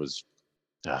infuriating. I was,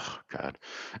 oh God.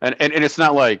 And it's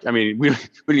not like, I mean, we didn't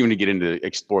even get into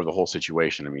explore the whole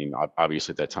situation. I mean,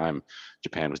 obviously at that time,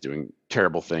 Japan was doing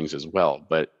terrible things as well,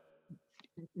 but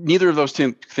neither of those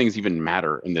things even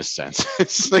matter in this sense.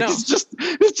 It's like, it's just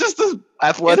an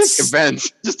athletic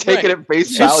event. Just take it at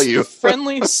face value.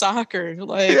 Friendly soccer,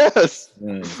 like, yes.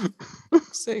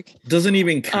 Sake. Doesn't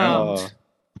even count.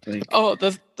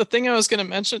 The thing I was going to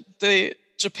mention,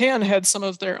 Japan had some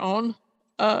of their own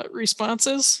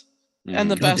responses,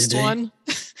 and the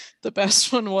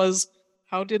best one was,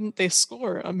 how didn't they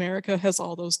score? America has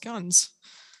all those guns.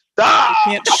 They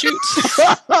can't shoot.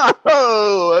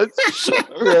 Oh, that's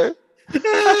okay.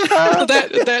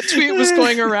 that tweet was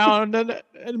going around, and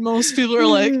most people are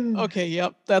like, okay,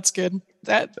 yep, that's good.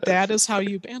 That is how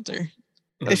you banter.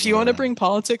 If you want to bring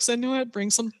politics into it, bring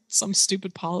some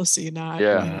stupid policy, not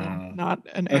not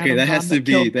an okay. That has to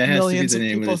be the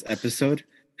name people. of this episode.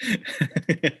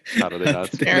 How do they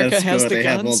not? America has the guns. They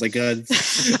have all the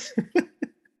guns.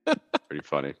 Pretty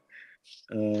funny.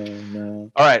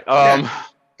 No. All right.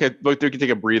 Okay, both we can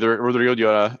take a breather. Rodrigo, do you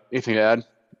want anything to add?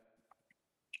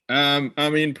 I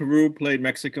mean, Peru played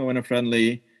Mexico in a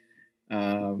friendly.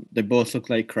 They both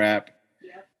look like crap.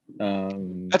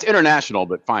 That's international,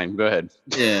 but fine. Go ahead.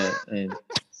 Yeah, and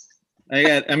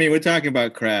I mean, we're talking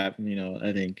about crap,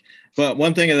 I think. But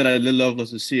one thing that I love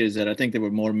to see is that I think there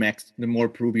were more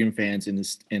Peruvian fans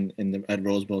at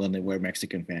Rose Bowl than there were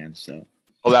Mexican fans. So.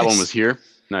 Oh, that one was here.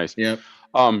 Nice. Yep.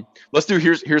 Let's do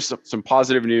here's some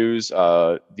positive news.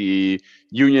 The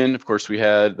union, of course, we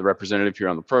had the representative here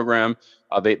on the program.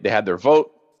 They had their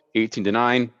vote,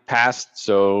 18-9, passed.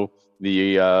 So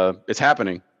it's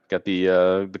happening. Got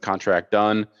the contract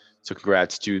done. So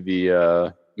congrats to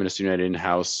the Minnesota United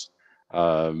in-house.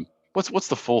 What's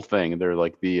the full thing? They're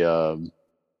like the I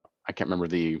can't remember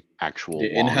the actual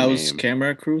in-house name.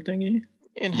 Camera crew thingy.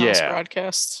 In-house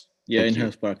broadcast. Yeah,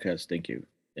 in-house broadcast. Thank you.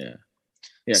 Yeah.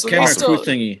 Yeah, So camera crew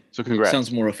thingy. So congrats.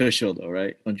 Sounds more official though,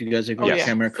 right? Don't you guys agree? Yeah,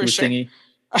 Camera crew sure. thingy.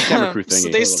 Camera crew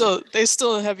thingy. So they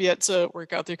still have yet to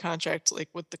work out their contract like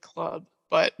with the club,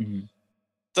 but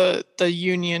the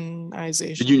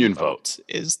unionization, the union vote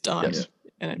is done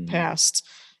and it passed.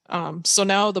 So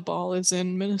now the ball is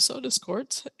in Minnesota's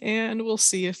court, and we'll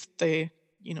see if they,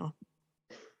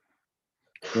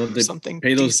 well, they something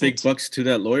pay those decent. big bucks to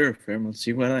that lawyer firm. Let's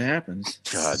see what happens.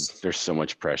 God, there's so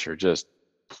much pressure. Just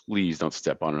please don't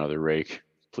step on another rake,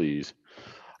 please.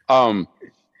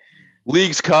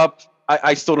 Leagues Cup.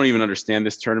 I still don't even understand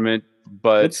this tournament,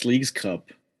 but what's Leagues Cup?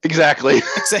 Exactly. Is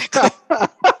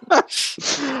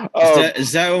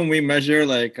that when we measure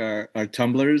like our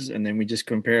tumblers and then we just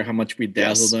compare how much we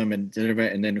dazzle them and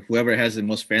then whoever has the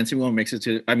most fancy one makes it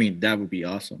to? I mean, that would be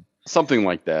awesome. Something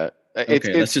like that. It's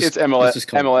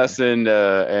MLS and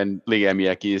Liga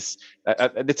MX.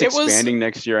 It's expanding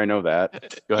next year. I know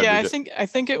that. Go ahead, I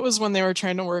think it was when they were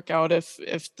trying to work out if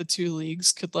the two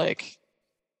leagues could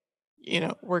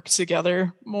work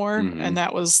together more, and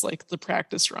that was like the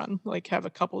practice run, like have a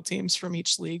couple teams from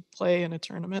each league play in a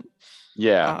tournament.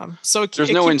 Yeah. So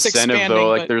there's no incentive though.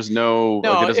 Like there's no, it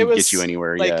doesn't get you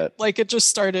anywhere yet. Like it just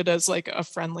started as like a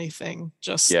friendly thing.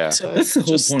 That's the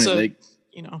whole point.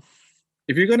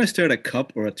 If you're gonna start a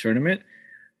cup or a tournament,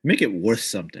 make it worth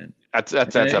something. That's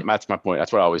my point.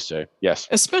 That's what I always say. Yes.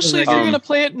 Especially if you're gonna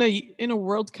play it in a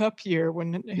World Cup year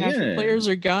when half the players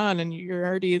are gone and you're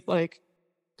already like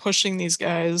pushing these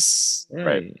guys.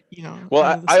 Right.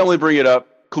 Well, I only bring it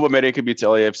up. Club America beats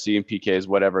LAFC and PKs,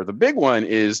 whatever. The big one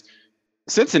is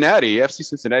Cincinnati. FC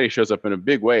Cincinnati shows up in a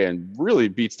big way and really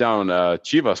beats down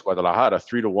Chivas Guadalajara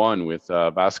 3-1 with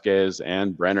Vasquez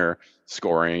and Brenner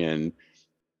scoring. And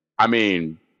I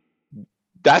mean,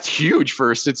 that's huge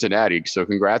for Cincinnati. So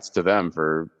congrats to them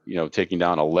for, taking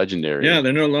down a legendary. Yeah,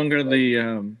 they're no longer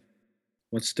the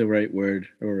what's the right word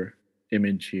or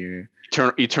image here?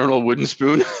 Eternal wooden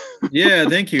spoon. Yeah,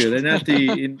 thank you. They're not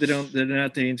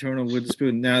the eternal wooden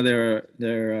spoon. Now they're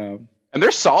and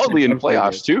they're solidly in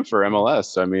playoffs too for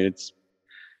MLS. I mean, it's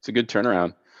a good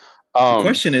turnaround. The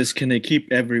question is, can they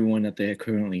keep everyone that they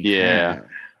currently have?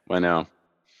 I know.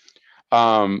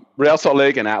 Real Salt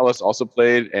Lake and Atlas also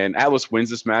played, and Atlas wins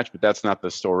this match, but that's not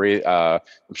the story. I'm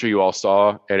sure you all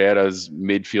saw Herrera's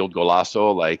midfield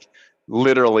golazo, like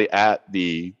literally at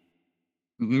the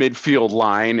midfield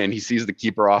line, and he sees the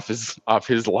keeper off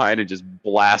his line and just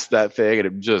blasts that thing, and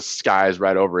it just skies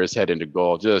right over his head into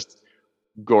goal. Just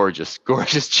gorgeous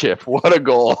chip. What a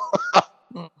goal.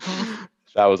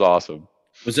 That was awesome.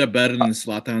 Was that better than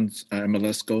Zlatan's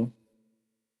MLS goal?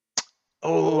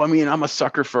 Oh, I mean, I'm a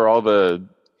sucker for all the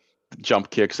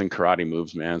jump kicks and karate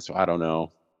moves, man. So I don't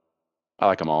know. I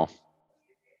like them all.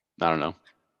 I don't know.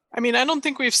 I mean, I don't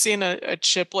think we've seen a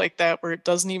chip like that where it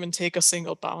doesn't even take a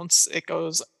single bounce. It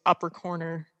goes upper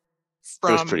corner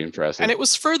from. It was pretty impressive. And it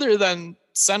was further than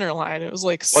center line. It was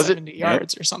like 70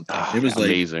 yards or something. It was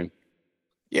amazing.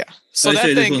 Yeah. So I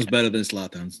say this one's better than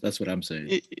Zlatan's. That's what I'm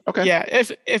saying. Okay. Yeah.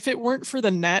 If it weren't for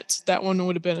the net, that one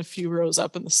would have been a few rows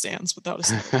up in the stands without a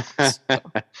single bounce.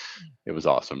 It was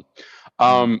awesome.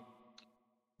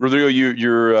 Rodrigo,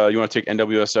 you want to take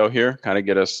NWSL here? Kind of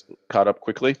get us caught up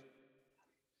quickly.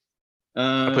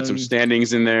 I put some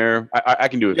standings in there. I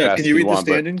can do it fast. Can you read the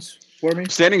standings for me?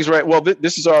 Standings, right? Well,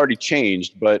 this has already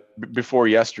changed, but before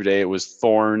yesterday, it was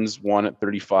Thorns won at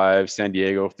 35, San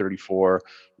Diego 34,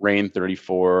 Reign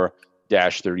 34,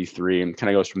 Dash 33, and kind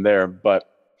of goes from there.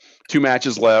 But 2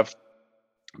 matches left.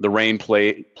 The Reign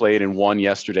played and won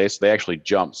yesterday, so they actually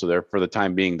jumped. So they're, for the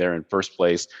time being, they're in first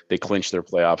place. They clinched their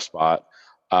playoff spot.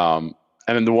 And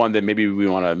then the one that maybe we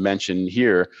want to mention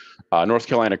here, North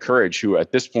Carolina Courage, who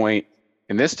at this point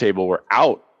in this table were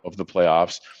out of the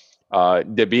playoffs.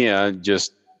 Debia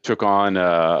just took on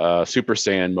a Super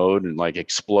Saiyan mode and like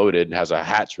exploded and has a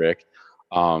hat trick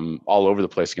all over the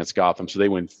place against Gotham. So they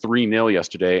win 3-0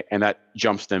 yesterday, and that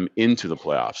jumps them into the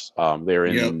playoffs. They're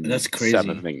in that's crazy.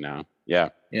 7th, I think, now. Yeah.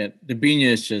 Yeah, Debia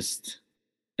is just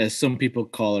as some people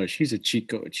call her, she's a cheat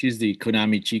code. She's the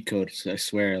Konami cheat code. I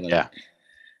swear. Like, Yeah.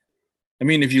 I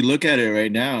mean, if you look at it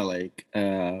right now, like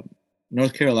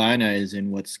North Carolina is in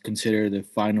what's considered the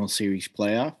final series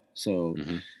playoff. So,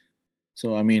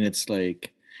 so I mean, it's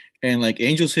like, and like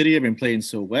Angel City have been playing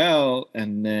so well,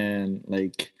 and then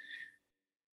like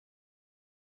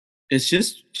it's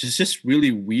just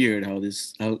really weird how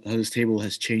this table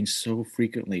has changed so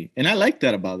frequently, and I like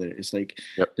that about it. It's like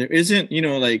there isn't, you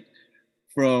know, like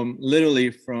from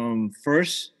literally from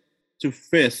first to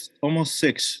fifth, almost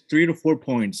six, 3 to 4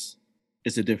 points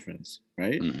is the difference,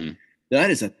 right? That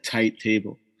is a tight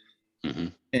table,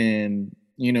 and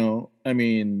you know, I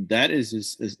mean, that is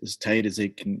as tight as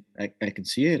it can. I can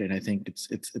see it, and I think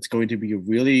it's going to be a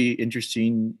really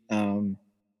interesting.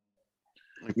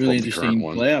 Really interesting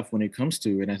playoff when it comes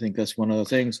to, and I think that's one of the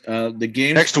things. The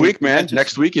game next week, man.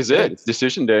 Next week is it? It's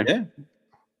decision day. Yeah.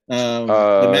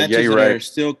 The matches that right. are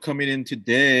still coming in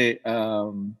today.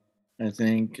 I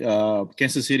think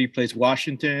Kansas City plays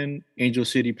Washington. Angel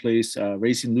City plays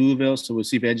Racing Louisville. So we'll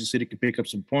see if Angel City can pick up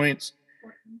some points.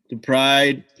 The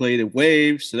Pride play the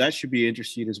Wave, so that should be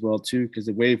interesting as well too, because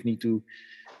the Wave need to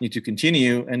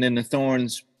continue, and then the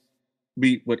Thorns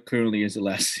beat what currently is the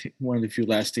last one of the few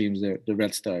last teams, the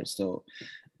Red Stars. So,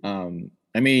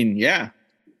 I mean, yeah,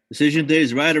 decision day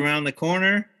is right around the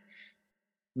corner.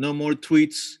 No more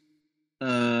tweets.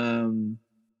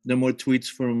 No more tweets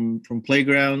from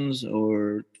playgrounds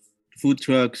or food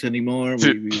trucks anymore.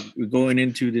 We're going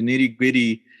into the nitty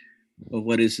gritty of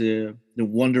what is the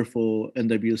wonderful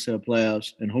NWSL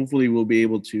playoffs, and hopefully we'll be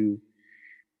able to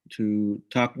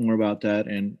talk more about that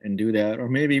and do that, or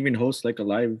maybe even host like a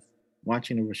live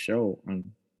watching of a show on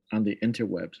the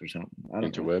interwebs or something. I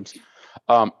don't know.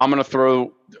 I'm gonna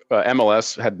throw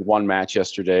MLS had one match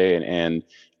yesterday, and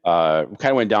kind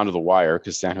of went down to the wire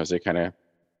because San Jose kind of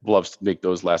loves to make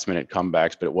those last minute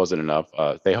comebacks, but it wasn't enough.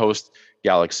 They host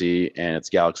Galaxy, and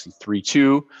it's Galaxy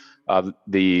 3-2.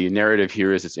 The narrative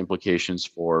here is its implications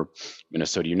for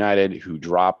Minnesota United, who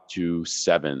dropped to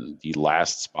 7, the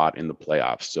last spot in the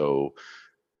playoffs. So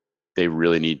they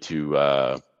really need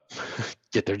to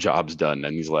get their jobs done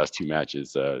in these last 2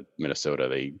 matches. Minnesota,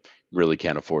 they really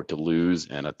can't afford to lose,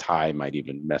 and a tie might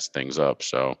even mess things up.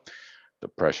 So the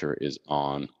pressure is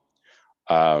on.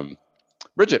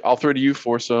 Bridget, I'll throw to you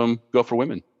for some Gopher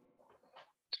women.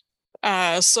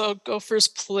 So Gophers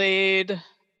played.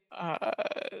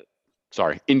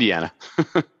 Sorry, Indiana.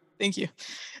 Thank you.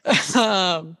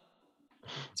 Too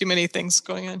many things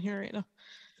going on here right now.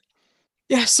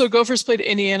 Yeah, so Gophers played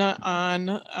Indiana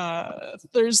on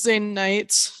Thursday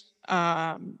night.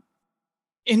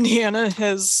 Indiana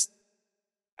has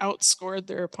outscored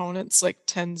their opponents like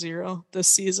 10-0 this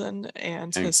season,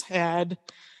 and has had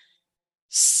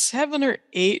 7 or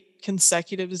 8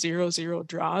 consecutive 0-0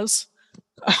 draws.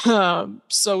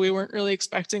 So we weren't really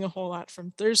expecting a whole lot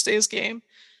from Thursday's game.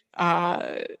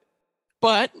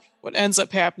 But what ends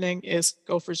up happening is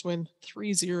Gophers win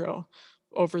 3-0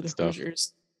 over the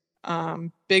Hoosiers.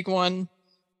 Big one.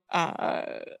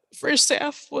 First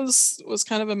half was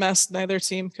kind of a mess. Neither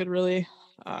team could really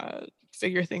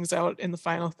figure things out in the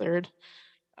final third.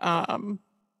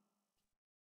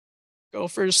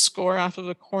 Gophers score off of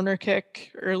a corner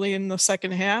kick early in the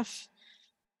second half.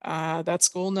 That's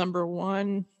goal number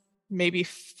 1. Maybe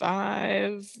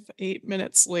 5-8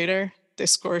 minutes later, they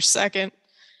score second.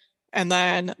 And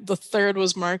then the third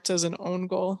was marked as an own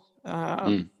goal.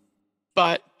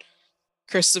 But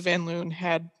Krista Van Loon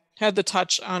had the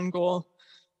touch on goal,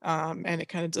 and it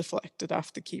kind of deflected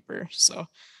off the keeper. So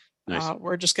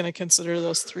we're just going to consider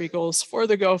those 3 goals for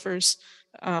the Gophers.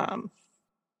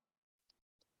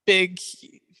 Big,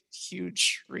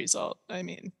 huge result. I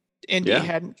mean, Indy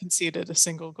hadn't conceded a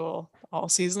single goal all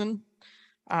season.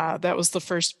 That was the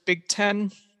first Big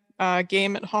Ten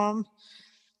game at home.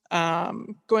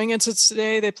 Going into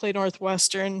today, they play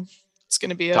Northwestern. It's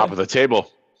going to be top of the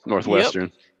table,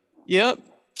 Northwestern. Yep.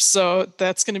 So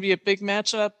that's going to be a big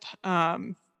matchup.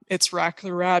 It's Rock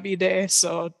the Robbie Day,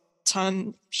 so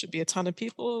should be a ton of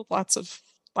people. Lots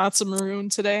of maroon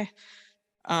today.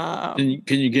 Can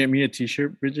you get me a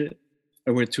T-shirt, Bridget?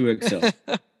 I wear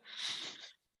 2XL.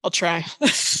 I'll try.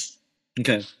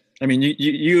 Okay. I mean,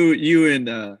 you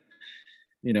and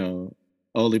you know,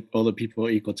 all the people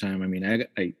equal time. I mean,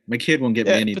 my kid won't get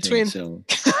me anything. So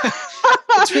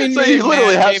you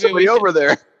literally have somebody over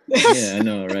there. Yeah, I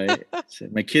know, right? So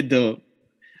my kid though,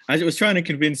 I was trying to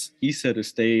convince Issa to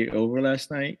stay over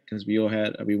last night because we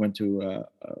went to a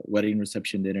wedding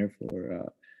reception dinner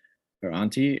for her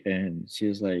auntie, and she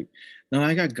was like, "No,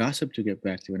 I got gossip to get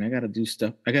back to, and I got to do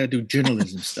stuff. I got to do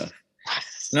journalism stuff."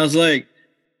 And I was like,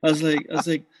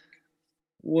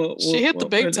 She hit the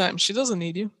big time. She doesn't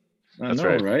need you. I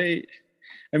know, right?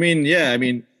 I mean, yeah. I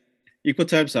mean, Equal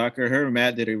Time Soccer. Her and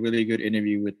Matt did a really good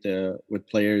interview with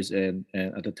players and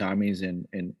at the Tommies and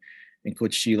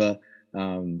Coach Sheila.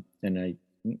 And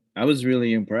I was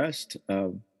really impressed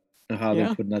how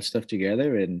they're putting that stuff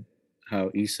together and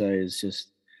how Isa is just.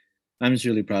 I'm just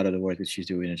really proud of the work that she's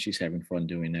doing and she's having fun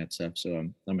doing that stuff. So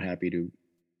I'm happy to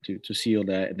see all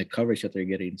that and the coverage that they're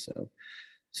getting.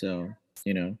 So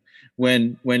you know,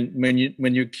 when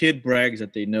your kid brags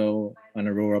that they know an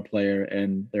Aurora player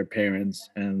and their parents,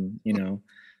 and you know,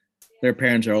 their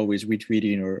parents are always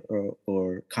retweeting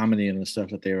or commenting on the stuff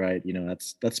that they write, you know,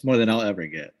 that's more than I'll ever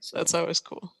get. So. That's always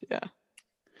cool. Yeah.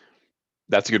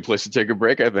 That's a good place to take a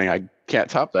break. I think I can't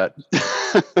top that.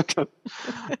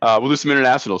 We'll do some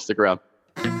international. Stick around.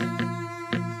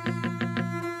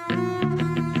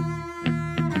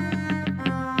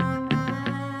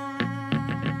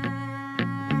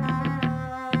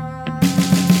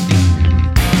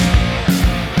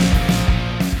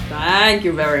 Thank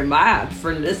you very much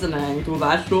for listening to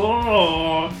the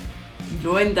show.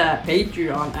 Join the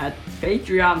Patreon at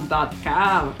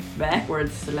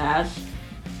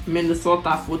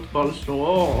patreon.com/Minnesota Football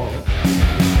Show.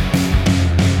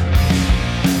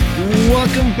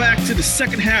 Welcome back to the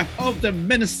second half of the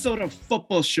Minnesota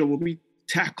Football Show, where we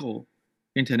tackle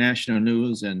international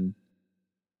news, and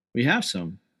we have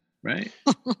some, right?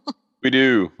 We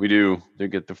do. They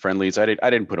get the friendlies. I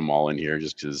didn't put them all in here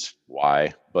just because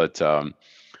why? But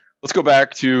let's go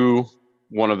back to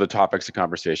one of the topics of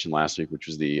conversation last week, which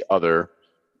was the other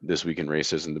This Week in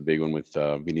Racism, the big one with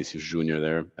Vini Jr.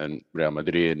 there and Real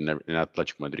Madrid and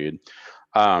Atletico Madrid.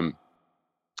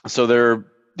 So there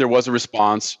was a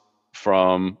response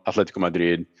from Atletico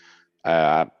Madrid.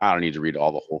 I don't need to read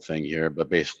all the whole thing here, but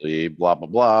basically, blah blah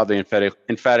blah. They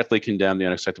emphatically condemn the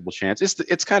unacceptable chants.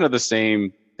 It's kind of the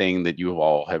same thing that you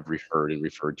all have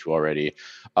referred to already.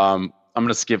 I'm going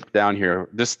to skip down here.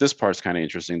 This part's kind of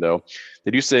interesting, though.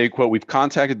 They do say, quote, "We've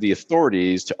contacted the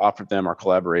authorities to offer them our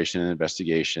collaboration and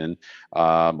investigation,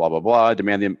 blah, blah, blah,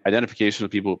 demand the identification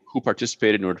of people who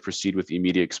participated in order to proceed with the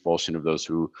immediate expulsion of those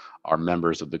who are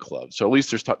members of the club." So at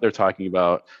least they're talking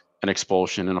about an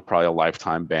expulsion and probably a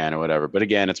lifetime ban or whatever. But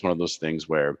again, it's one of those things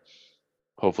where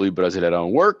hopefully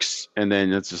Brasileirão works, and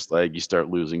then it's just like you start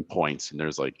losing points, and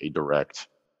there's like a direct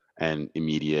and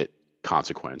immediate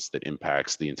consequence that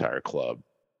impacts the entire club.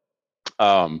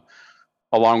 Along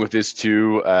with this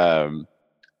too,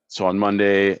 so on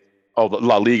Monday,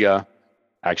 La Liga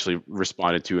actually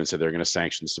responded to and said they're going to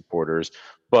sanction supporters,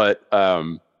 but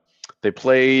they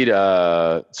played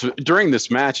so during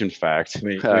this match, in fact.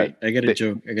 Wait, I got a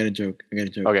joke. Okay. They're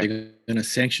going to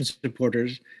sanction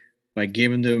supporters by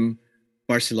giving them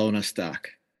Barcelona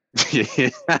stock. Yeah,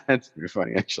 that's pretty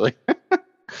funny, actually.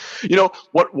 You know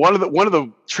what? One of the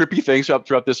trippy things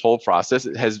throughout this whole process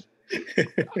it's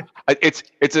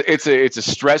a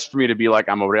stretch for me to be like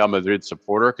I'm a Real Madrid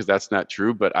supporter, because that's not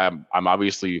true. But I'm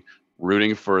obviously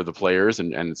rooting for the players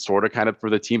and sort of kind of for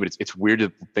the team. But it's weird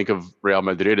to think of Real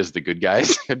Madrid as the good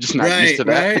guys. I'm just not used to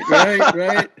that.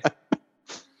 Right.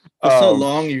 For so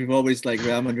long, you've always like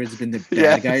Real Madrid's been the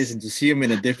bad guys, and to see them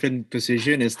in a different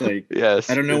position, it's like I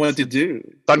don't know what to do.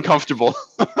 It's uncomfortable.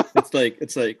 It's like.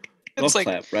 It's like,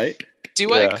 clap, right?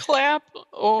 Do I clap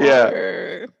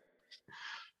or?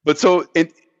 But so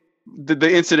the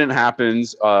incident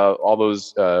happens. All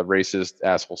those racist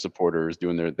asshole supporters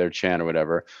doing their chant or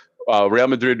whatever. Real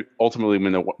Madrid ultimately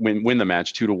win the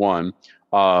match 2-1.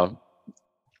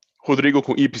 Rodrigo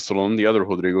con Y, the other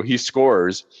Rodrigo, he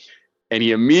scores, and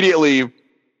he immediately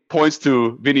points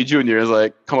to Vini Jr. is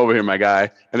like, "Come over here, my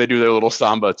guy," and they do their little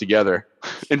samba together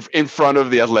in front of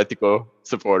the Atletico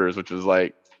supporters, which was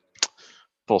like.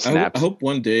 I hope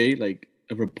one day, like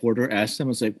a reporter asks them,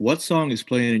 "It's like, what song is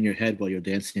playing in your head while you're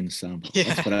dancing the samba?" Yeah.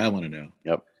 That's what I want to know.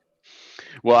 Yep.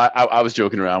 Well, I was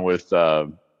joking around with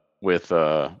Rob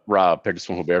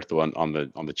Peterson Roberto on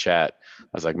the chat. I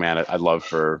was like, man, I'd love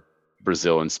for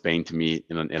Brazil and Spain to meet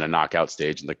in a knockout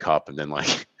stage in the cup, and then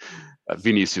like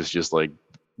Vinicius just like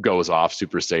goes off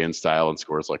Super Saiyan style and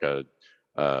scores like a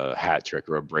hat trick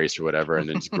or a brace or whatever, and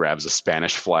then just grabs a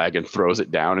Spanish flag and throws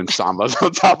it down and sambas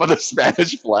on top of the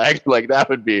Spanish flag. Like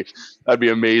that'd be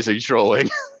amazing trolling.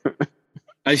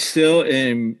 I still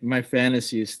am. My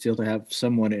fantasy is still to have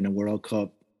someone in a World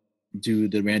Cup do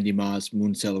the Randy Moss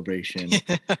moon celebration.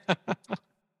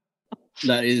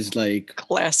 That is like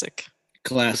classic.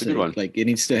 Like it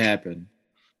needs to happen.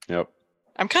 Yep.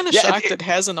 I'm kind of shocked it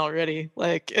hasn't already.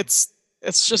 Like it's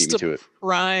just a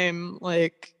prime.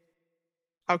 Like,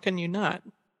 how can you not?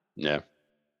 Yeah.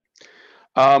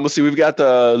 Let's see. We've got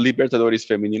the Libertadores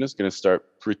Femeninos going to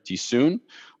start pretty soon.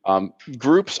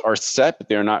 Groups are set, but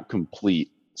they're not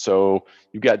complete. So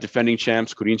you've got defending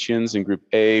champs Corinthians in Group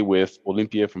A with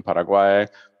Olimpia from Paraguay,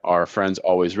 our friends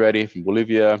Always Ready from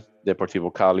Bolivia,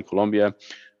 Deportivo Cali, Colombia.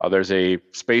 There's a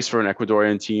space for an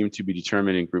Ecuadorian team to be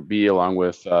determined in Group B, along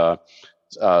with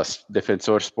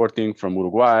Defensor Sporting from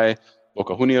Uruguay,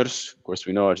 Boca Juniors, of course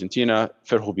we know Argentina,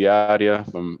 Ferroviaria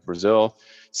from Brazil.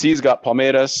 C's got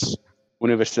Palmeiras,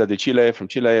 Universidad de Chile from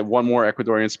Chile, one more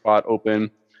Ecuadorian spot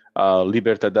open,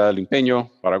 Libertad Limpeño,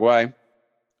 Paraguay.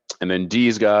 And then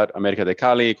D's got América de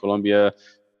Cali, Colombia,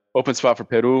 open spot for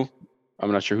Peru.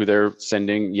 I'm not sure who they're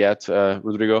sending yet,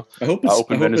 Rodrigo. I hope it's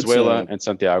open Venezuela and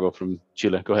Santiago from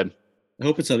Chile. Go ahead. I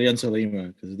hope it's Alianza Lima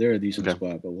because they're a decent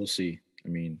spot, but we'll see. I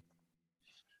mean,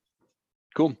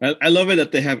 cool. I love it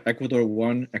that they have Ecuador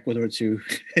 1, Ecuador 2,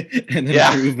 and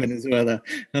then Peru, Venezuela.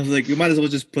 I was like, you might as well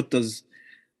just put those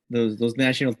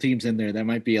national teams in there. That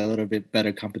might be a little bit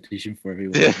better competition for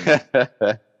everyone.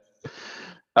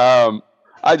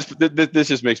 This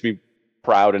just makes me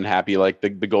proud and happy. Like the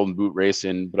Golden Boot race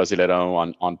in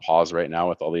Brasileirão on pause right now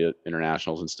with all the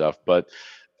internationals and stuff. But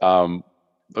the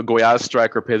Goiás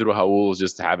striker Pedro Raul is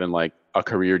just having like a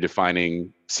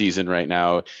career-defining season right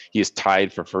now. He is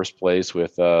tied for first place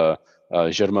with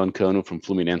Germán Cano from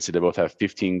Fluminense. They both have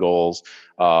 15 goals,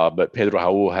 but Pedro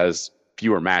Raul has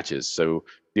fewer matches. So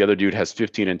the other dude has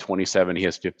 15 and 27. He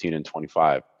has 15 and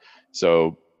 25.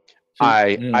 So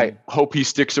I hope he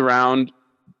sticks around.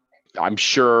 I'm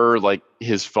sure like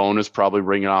his phone is probably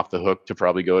ringing off the hook to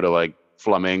probably go to like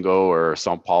Flamengo or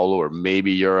Sao Paulo or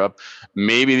maybe Europe,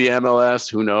 maybe the MLS,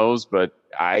 who knows? But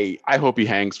I hope he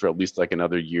hangs for at least like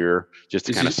another year just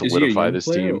to kind of solidify this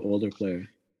team. Or older player?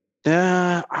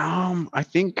 I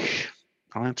think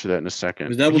I'll answer that in a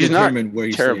second. That will determine where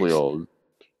he's terribly old.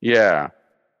 Yeah.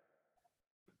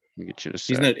 Let me get you in a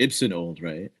sec. He's not Ibsen old,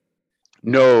 right?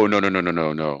 No.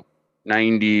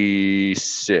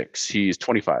 96. He's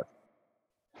 25.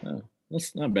 Oh,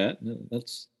 that's not bad.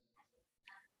 That's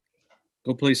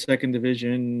go play second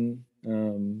division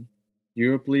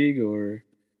Europe League or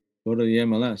go to the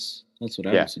MLS. That's what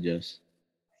I would suggest.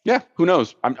 Yeah, who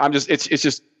knows? I'm just it's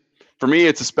just for me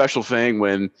it's a special thing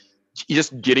when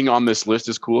just getting on this list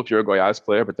is cool if you're a Goiás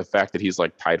player, but the fact that he's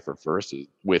like tied for first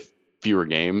with fewer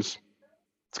games,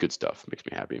 it's good stuff. It makes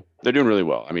me happy. They're doing really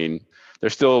well. I mean,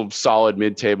 they're still solid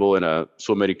mid-table in a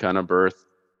Sul-Americana berth.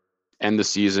 End the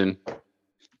season.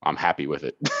 I'm happy with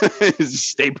it.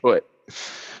 Stay put.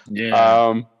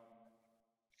 Yeah.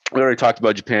 We already talked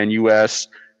about Japan, US.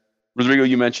 Rodrigo,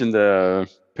 you mentioned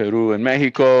Peru and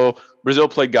Mexico. Brazil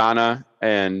played Ghana,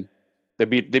 and they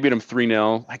beat them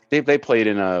 3-0. Like they played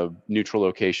in a neutral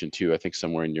location too. I think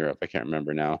somewhere in Europe. I can't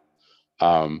remember now.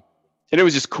 And it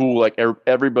was just cool. Like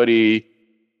everybody,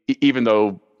 even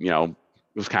though it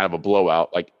was kind of a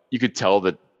blowout, like you could tell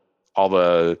that all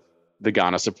the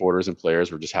Ghana supporters and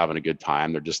players were just having a good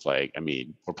time. They're just like, I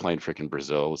mean, we're playing freaking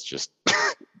Brazil. Let's just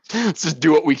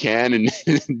do what we can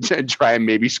and try and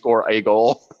maybe score a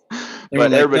goal.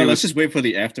 But everybody let's just wait for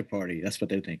the after party. That's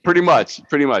what they're thinking. Pretty much.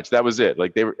 That was it.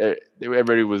 Like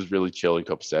everybody was really chill and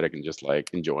copacetic and just like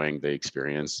enjoying the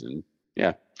experience. And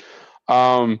yeah.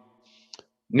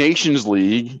 Nations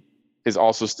League is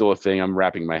also still a thing I'm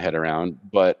wrapping my head around.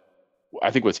 But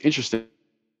I think what's interesting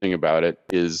about it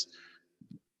is,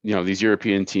 these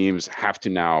European teams have to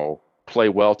now play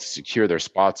well to secure their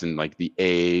spots in like the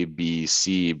A, B,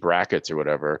 C brackets or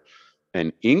whatever.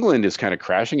 And England is kind of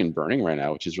crashing and burning right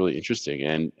now, which is really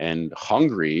interesting. And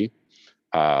Hungary,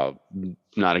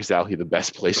 not exactly the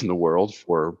best place in the world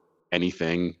for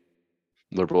anything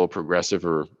liberal, progressive,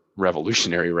 or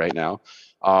revolutionary right now,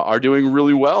 are doing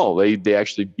really well. They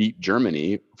actually beat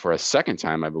Germany for a second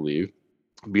time, I believe,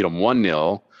 beat them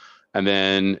 1-0. And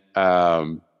then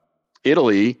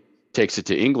Italy takes it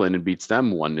to England and beats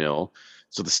them 1-0.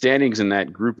 So the standings in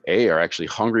that Group A are actually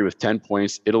Hungary with 10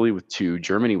 points, Italy with 2,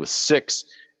 Germany with 6,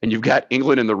 and you've got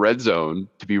England in the red zone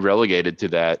to be relegated to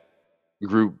that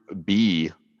Group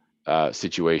B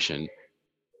situation.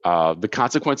 The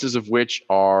consequences of which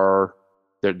are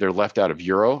they're left out of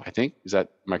Euro, I think. Am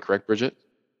I correct, Bridget?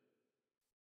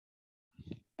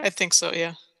 I think so,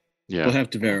 yeah. Yeah. We'll have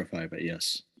to verify, but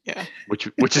yes. Yeah.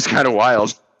 Which is kind of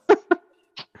wild.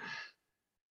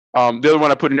 The other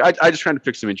one I put in, I just trying to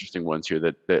pick some interesting ones here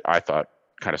that I thought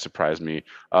kind of surprised me.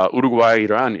 Uruguay,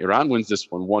 Iran. Iran wins this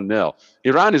one 1-0.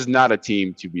 Iran is not a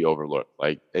team to be overlooked.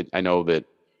 Like I know that,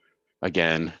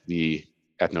 again, the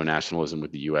ethno-nationalism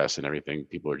with the U.S. and everything,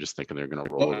 people are just thinking they're going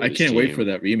to roll. I can't wait for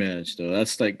that rematch, though.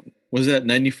 That's like, was that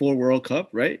 94 World Cup,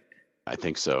 right? I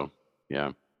think so.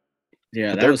 Yeah.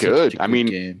 Yeah, they're good. I mean,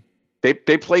 game. They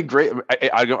played great.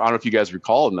 I don't know if you guys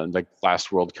recall in the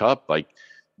last World Cup, like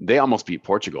they almost beat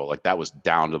Portugal. Like that was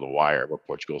down to the wire, where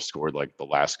Portugal scored like the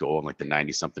last goal in like the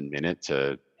 90 something minute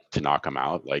to knock them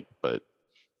out. Like, but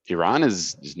Iran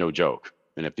is no joke.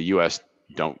 And if the U.S.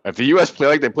 play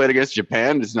like they played against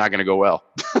Japan, it's not going to go well.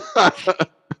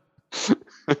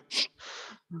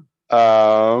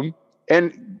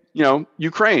 And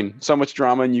Ukraine, so much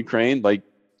drama in Ukraine. Like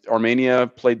Armenia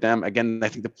played them again. I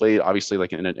think they played obviously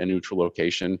like in a neutral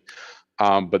location.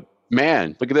 But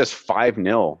man, look at this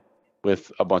 5-0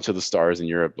 with a bunch of the stars in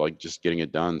Europe, like just getting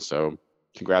it done. So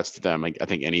congrats to them. I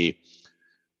think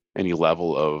any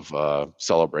level of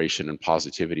celebration and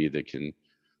positivity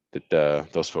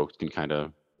that those folks can kind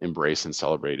of embrace and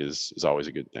celebrate is always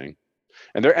a good thing.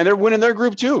 And they're winning their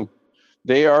group too.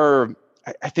 They are.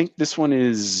 I think this one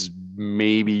is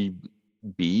maybe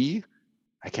B.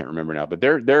 I can't remember now, but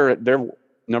they're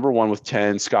number 1 with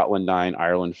 10, Scotland 9,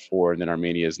 Ireland 4, and then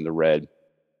Armenia is in the red.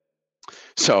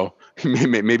 So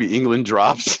maybe England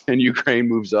drops and Ukraine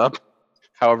moves up.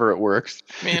 However it works.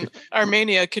 I mean,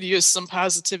 Armenia could use some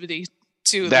positivity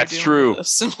too. That's true. A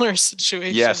similar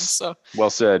situation. Yes. So well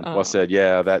said. Well said.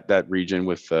 Yeah, that region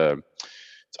with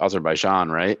it's Azerbaijan,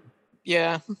 right?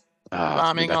 Yeah.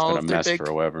 Bombing that's all been of a mess their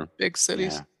forever. big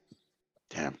cities.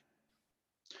 Yeah. Damn.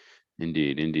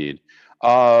 Indeed.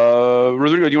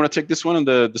 Rodrigo, do you want to take this one on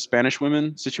the Spanish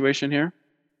women situation here?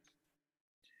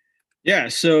 Yeah.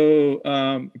 So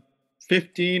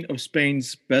 15 of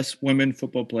Spain's best women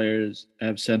football players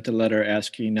have sent a letter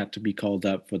asking not to be called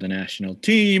up for the national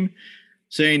team,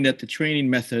 saying that the training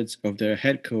methods of their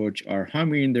head coach are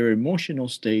harming their emotional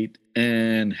state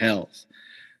and health.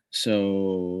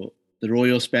 So the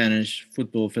Royal Spanish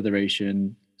Football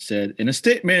Federation said in a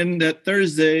statement that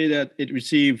Thursday that it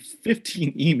received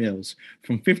 15 emails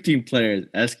from 15 players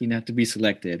asking not to be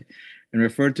selected, and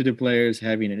referred to the players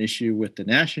having an issue with the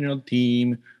national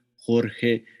team,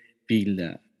 Jorge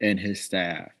Vilda, and his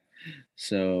staff.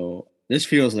 So this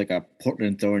feels like a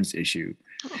Portland Thorns issue.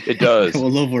 It does.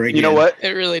 All over again. You know what?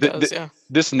 It really does, yeah.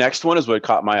 This next one is what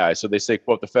caught my eye. So they say,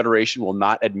 quote, the Federation will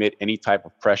not admit any type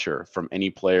of pressure from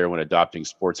any player when adopting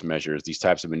sports measures. These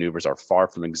types of maneuvers are far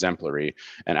from exemplary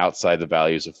and outside the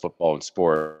values of football and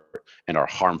sport and are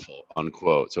harmful,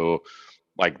 unquote. So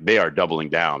like they are doubling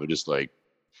down. They're just like,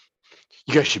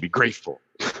 you guys should be grateful.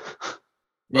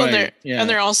 Well, Right, and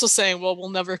they're also saying, well, we'll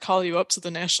never call you up to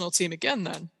the national team again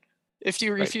then. If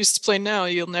you refuse to play now,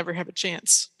 you'll never have a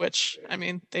chance. Which, I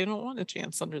mean, they don't want a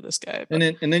chance under this guy. But.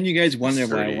 And then you guys wonder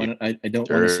why I don't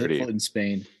want to set foot in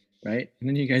Spain, right? And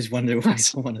then you guys wonder why I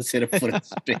don't want to set a foot in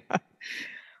Spain.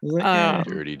 Like,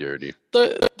 Dirty.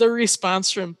 The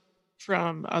response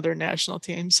from other national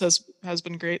teams has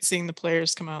been great. Seeing the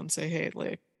players come out and say, "Hey,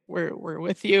 like we're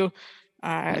with you."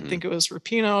 I think it was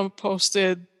Rapinoe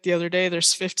posted the other day.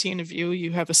 There's 15 of you.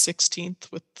 You have a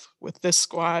 16th with this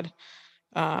squad.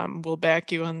 We'll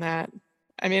back you on that.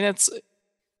 I mean, it's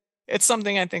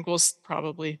something I think we'll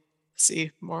probably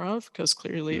see more of because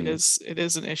clearly it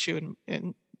is an issue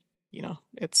and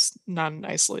it's not an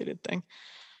isolated thing.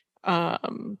 Thought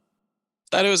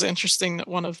it was interesting that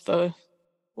one of the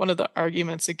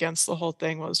arguments against the whole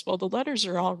thing was, well, the letters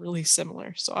are all really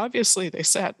similar. So obviously they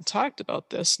sat and talked about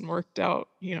this and worked out,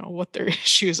 what their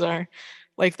issues are.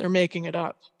 Like they're making it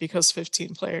up because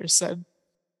 15 players said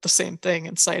the same thing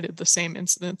and cited the same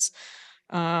incidents,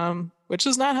 which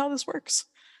is not how this works.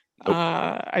 Nope.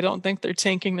 I don't think they're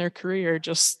tanking their career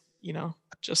just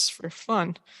for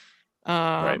fun.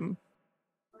 Right.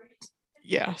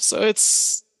 Yeah, so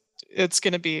it's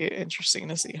going to be interesting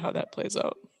to see how that plays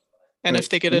out. And Right. if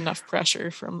they get enough pressure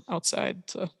from outside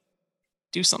to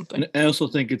do something. And I also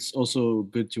think it's also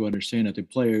good to understand that the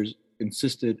players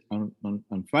insisted on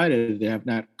Friday they have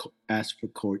not asked for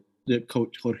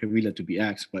coach Jorge Villa to be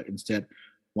asked, but instead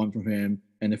want from him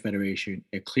and the federation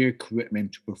a clear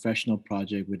commitment to professional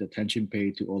project with attention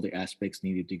paid to all the aspects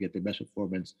needed to get the best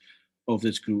performance of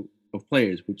this group of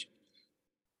players, which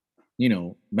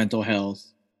mental health,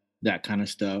 that kind of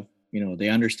stuff. They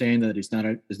understand that it's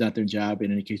not their job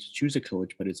in any case to choose a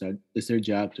coach, but it's their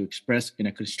job to express in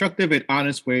a constructive and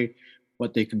honest way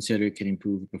what they consider can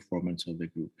improve the performance of the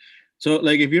group. So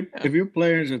like if your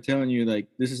players are telling you like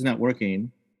this is not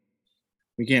working,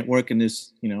 we can't work in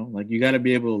this, like you got to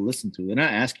be able to listen to. They're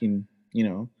not asking,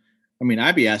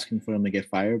 I'd be asking for them to get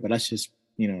fired, but that's just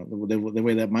the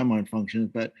way that my mind functions.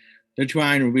 But they're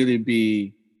trying to really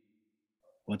be,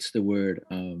 what's the word?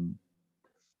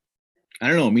 I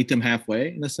don't know, meet them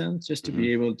halfway in a sense, just to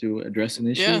be able to address an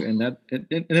issue. Yeah. And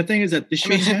the thing is that this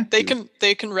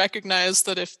they can recognize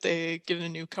that if they get a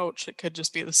new coach, it could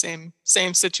just be the same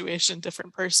situation,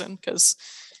 different person, because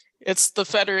it's the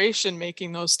federation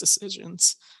making those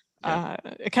decisions. Yeah.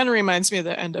 It kind of reminds me of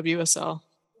the NWSL.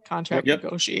 contract Yep.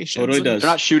 negotiations. Totally And, does.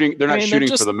 They're not shooting. They're I not mean,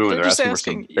 shooting for the moon. They're just asking for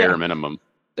some asking, bare yeah. minimum.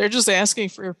 They're just asking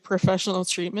for professional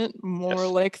treatment, more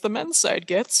Yes. like the men's side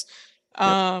gets.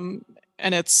 And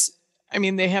it's, I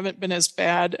mean, they haven't been as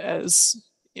bad as,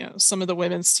 you know, some of the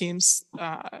women's teams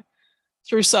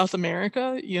through South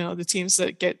America, you know, the teams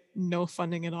that get no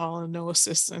funding at all and no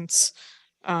assistance.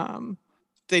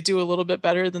 They do a little bit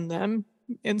better than them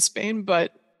in Spain,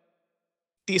 but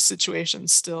these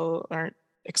situations still aren't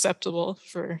acceptable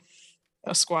for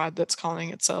a squad that's calling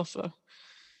itself a,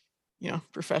 you know,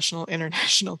 professional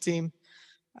international team.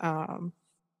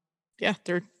 Yeah,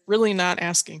 they're really not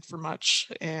asking for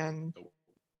much, and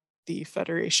the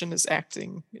federation is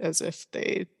acting as if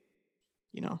they,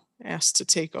 you know, asked to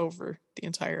take over the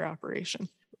entire operation,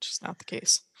 which is not the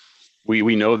case.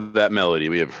 We know that melody.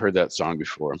 We have heard that song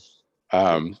before.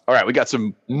 All right, we got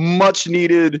some much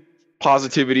needed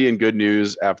positivity and good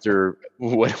news after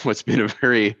what's been a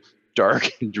very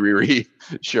dark and dreary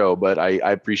show. But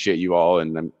I appreciate you all,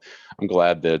 and I'm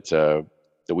glad that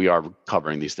that we are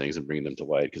covering these things and bringing them to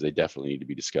light, because they definitely need to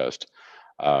be discussed.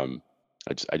 I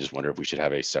just wonder if we should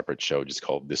have a separate show just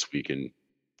called This Week in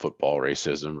Football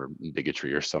Racism or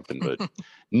Bigotry or something, but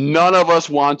none of us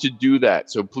want to do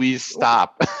that. So please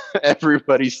stop.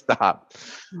 Everybody stop.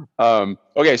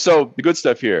 Okay, so the good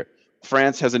stuff here.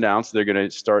 France has announced they're going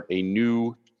to start a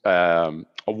new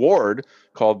award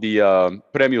called the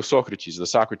Premio Socrates, the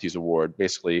Socrates Award,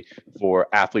 basically for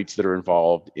athletes that are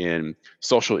involved in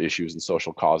social issues and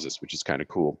social causes, which is kind of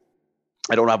cool.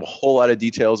 I don't have a whole lot of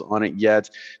details on it yet.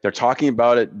 They're talking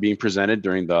about it being presented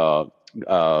during the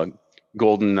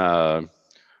golden, what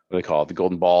do they call it? The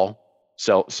golden ball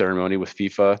ceremony with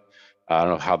FIFA. I don't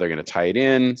know how they're going to tie it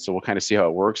in, so we'll kind of see how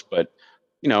it works. But,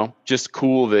 you know, just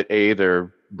cool that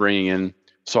they're bringing in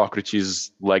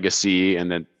Socrates' legacy,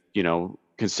 and then, you know,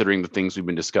 considering the things we've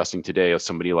been discussing today, of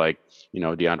somebody like, you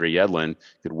know, DeAndre Yedlin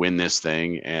could win this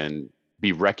thing and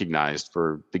be recognized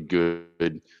for the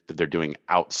good that they're doing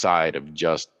outside of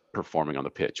just performing on the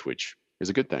pitch, which is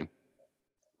a good thing.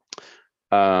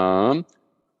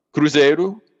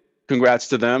 Cruzeiro, congrats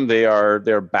to them.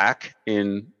 They're back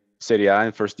in Serie A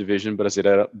in First Division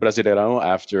Brasileirão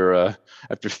after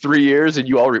 3 years, and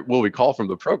you all will recall from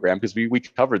the program, because we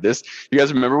covered this. You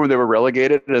guys remember when they were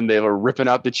relegated and they were ripping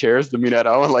out the chairs, the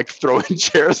Mineirão, and like throwing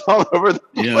chairs all over the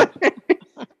place?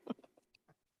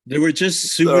 They were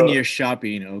just souvenir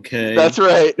shopping, okay? That's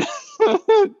right.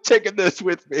 Taking this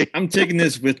with me. I'm taking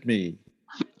this with me.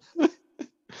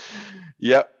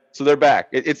 Yep. So they're back.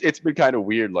 It's been kind of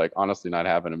weird, like, honestly, not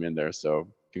having them in there. So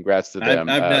congrats to them.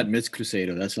 I've not missed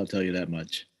Cruzeiro. I'll tell you that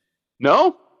much.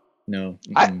 No? No.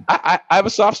 I have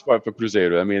a soft spot for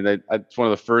Cruzeiro. I mean, it's one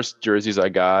of the first jerseys I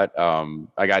got.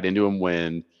 I got into them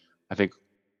when I think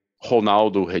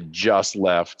Ronaldo had just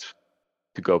left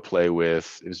to go play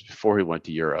with. It was before he went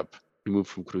to Europe. He moved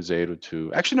from Cruzeiro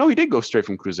to. Actually, no, he did go straight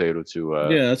from Cruzeiro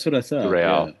to. Yeah, that's what I thought. Real.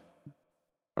 Yeah.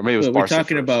 Or maybe it was. We're Barca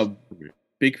talking first. about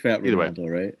big fat Either way. Ronaldo,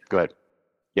 right? Go ahead.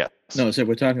 Yeah. No, so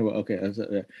we're talking about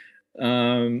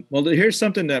well, here's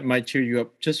something that might cheer you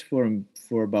up just for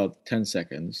about 10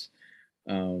 seconds.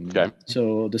 Okay.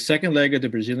 So the second leg of the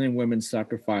Brazilian women's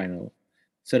soccer final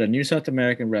set a new South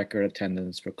American record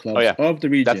attendance for clubs of the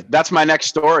region. That's my next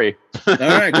story. All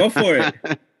right, go for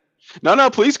it. No,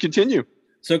 please continue.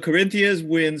 So Corinthians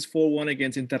wins 4-1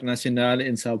 against Internacional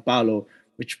in Sao Paulo,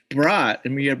 which brought,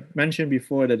 and we had mentioned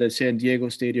before that the San Diego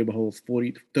Stadium holds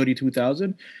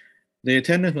 32,000. The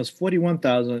attendance was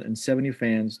 41,070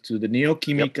 fans to the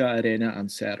Neoquímica Arena on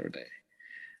Saturday.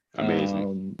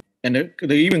 Amazing. And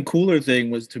the even cooler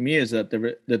thing was, to me, is that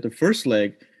the first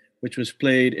leg, which was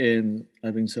played in,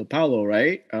 I think, Sao Paulo,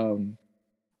 right? No,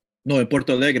 in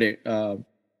Porto Alegre,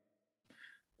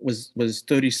 was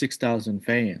 36,000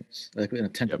 fans, like, in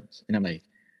attendance. Yep. And I'm like,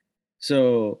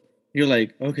 so you're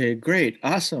like, okay, great,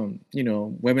 awesome. You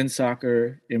know, women's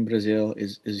soccer in Brazil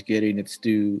is getting its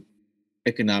due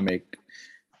economic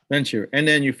venture. And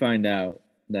then you find out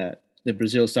that the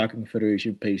Brazil Soccer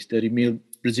Confederation pays 30 million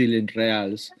Brazilian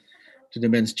reals to the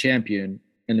men's champion,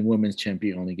 and the women's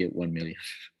champion only get 1 million.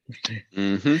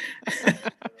 Mm-hmm.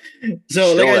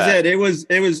 So, like I said, it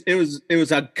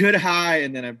was a good high,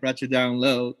 and then I brought you down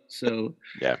low. So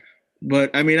yeah.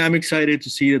 But I mean, I'm excited to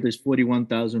see that there's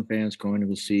 41,000 fans going to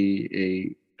go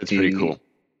see It's pretty cool.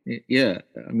 Yeah,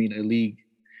 I mean, a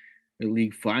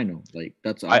league final, like,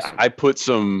 that's awesome. I put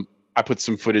some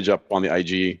footage up on the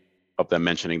IG of them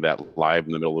mentioning that live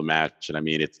in the middle of the match, and I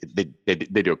mean, they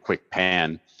do a quick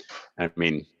pan. I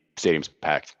mean, stadium's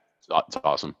packed. It's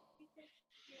awesome.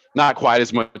 Not quite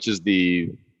as much as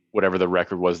whatever the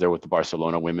record was there with the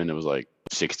Barcelona women. It was like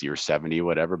 60 or 70,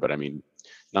 whatever. But I mean,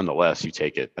 nonetheless, you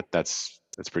take it. That's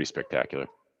That's pretty spectacular.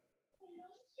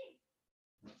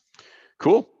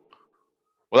 Cool.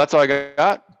 Well, that's all I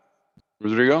got.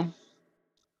 Rodrigo,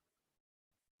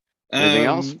 anything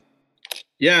else?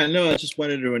 Yeah, no, I just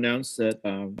wanted to announce that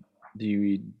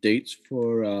the dates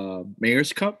for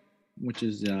Mayor's Cup, which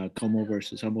is Como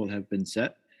versus Humboldt, have been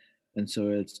set, and so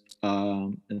it's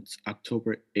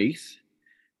October 8th.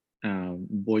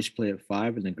 Boys play at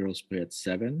 5 and the girls play at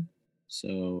 7.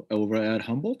 So over at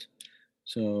Humboldt.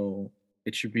 So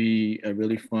it should be a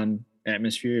really fun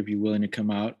atmosphere if you're willing to come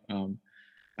out.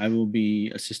 I will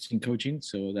be assistant coaching,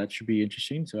 so that should be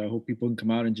interesting. So I hope people can come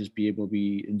out and just be able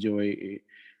to enjoy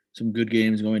some good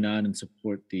games going on and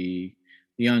support the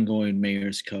ongoing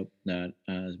Mayor's Cup that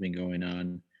has been going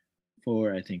on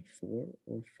for I think 4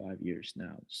 or 5 years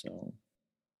now. So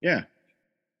yeah,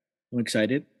 I'm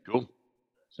excited. Cool.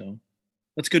 So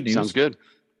that's good news. Sounds good.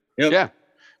 Yep. Yeah.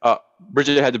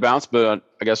 Bridget had to bounce, but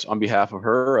I guess on behalf of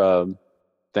her,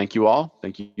 thank you all.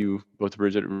 Thank you both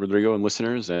Bridget and Rodrigo and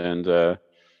listeners. And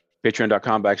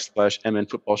patreon.com/MN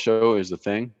Football Show is the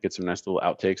thing. Get some nice little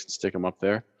outtakes and stick them up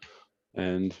there.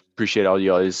 And appreciate all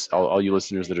you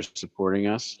listeners that are supporting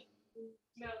us.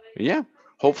 And yeah,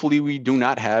 hopefully we do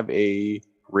not have a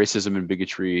racism and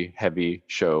bigotry heavy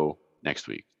show next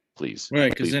week. Please. Right,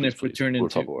 because please, then please, if we please. turn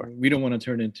into, we don't want to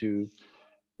turn into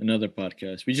another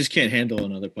podcast. We just can't handle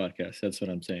another podcast. That's what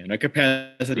I'm saying. Our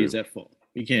capacity is at full.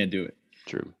 We can't do it.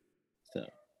 True. So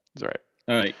that's all right.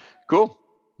 All right. Cool.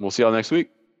 We'll see y'all next week.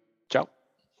 Ciao.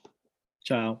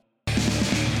 Ciao.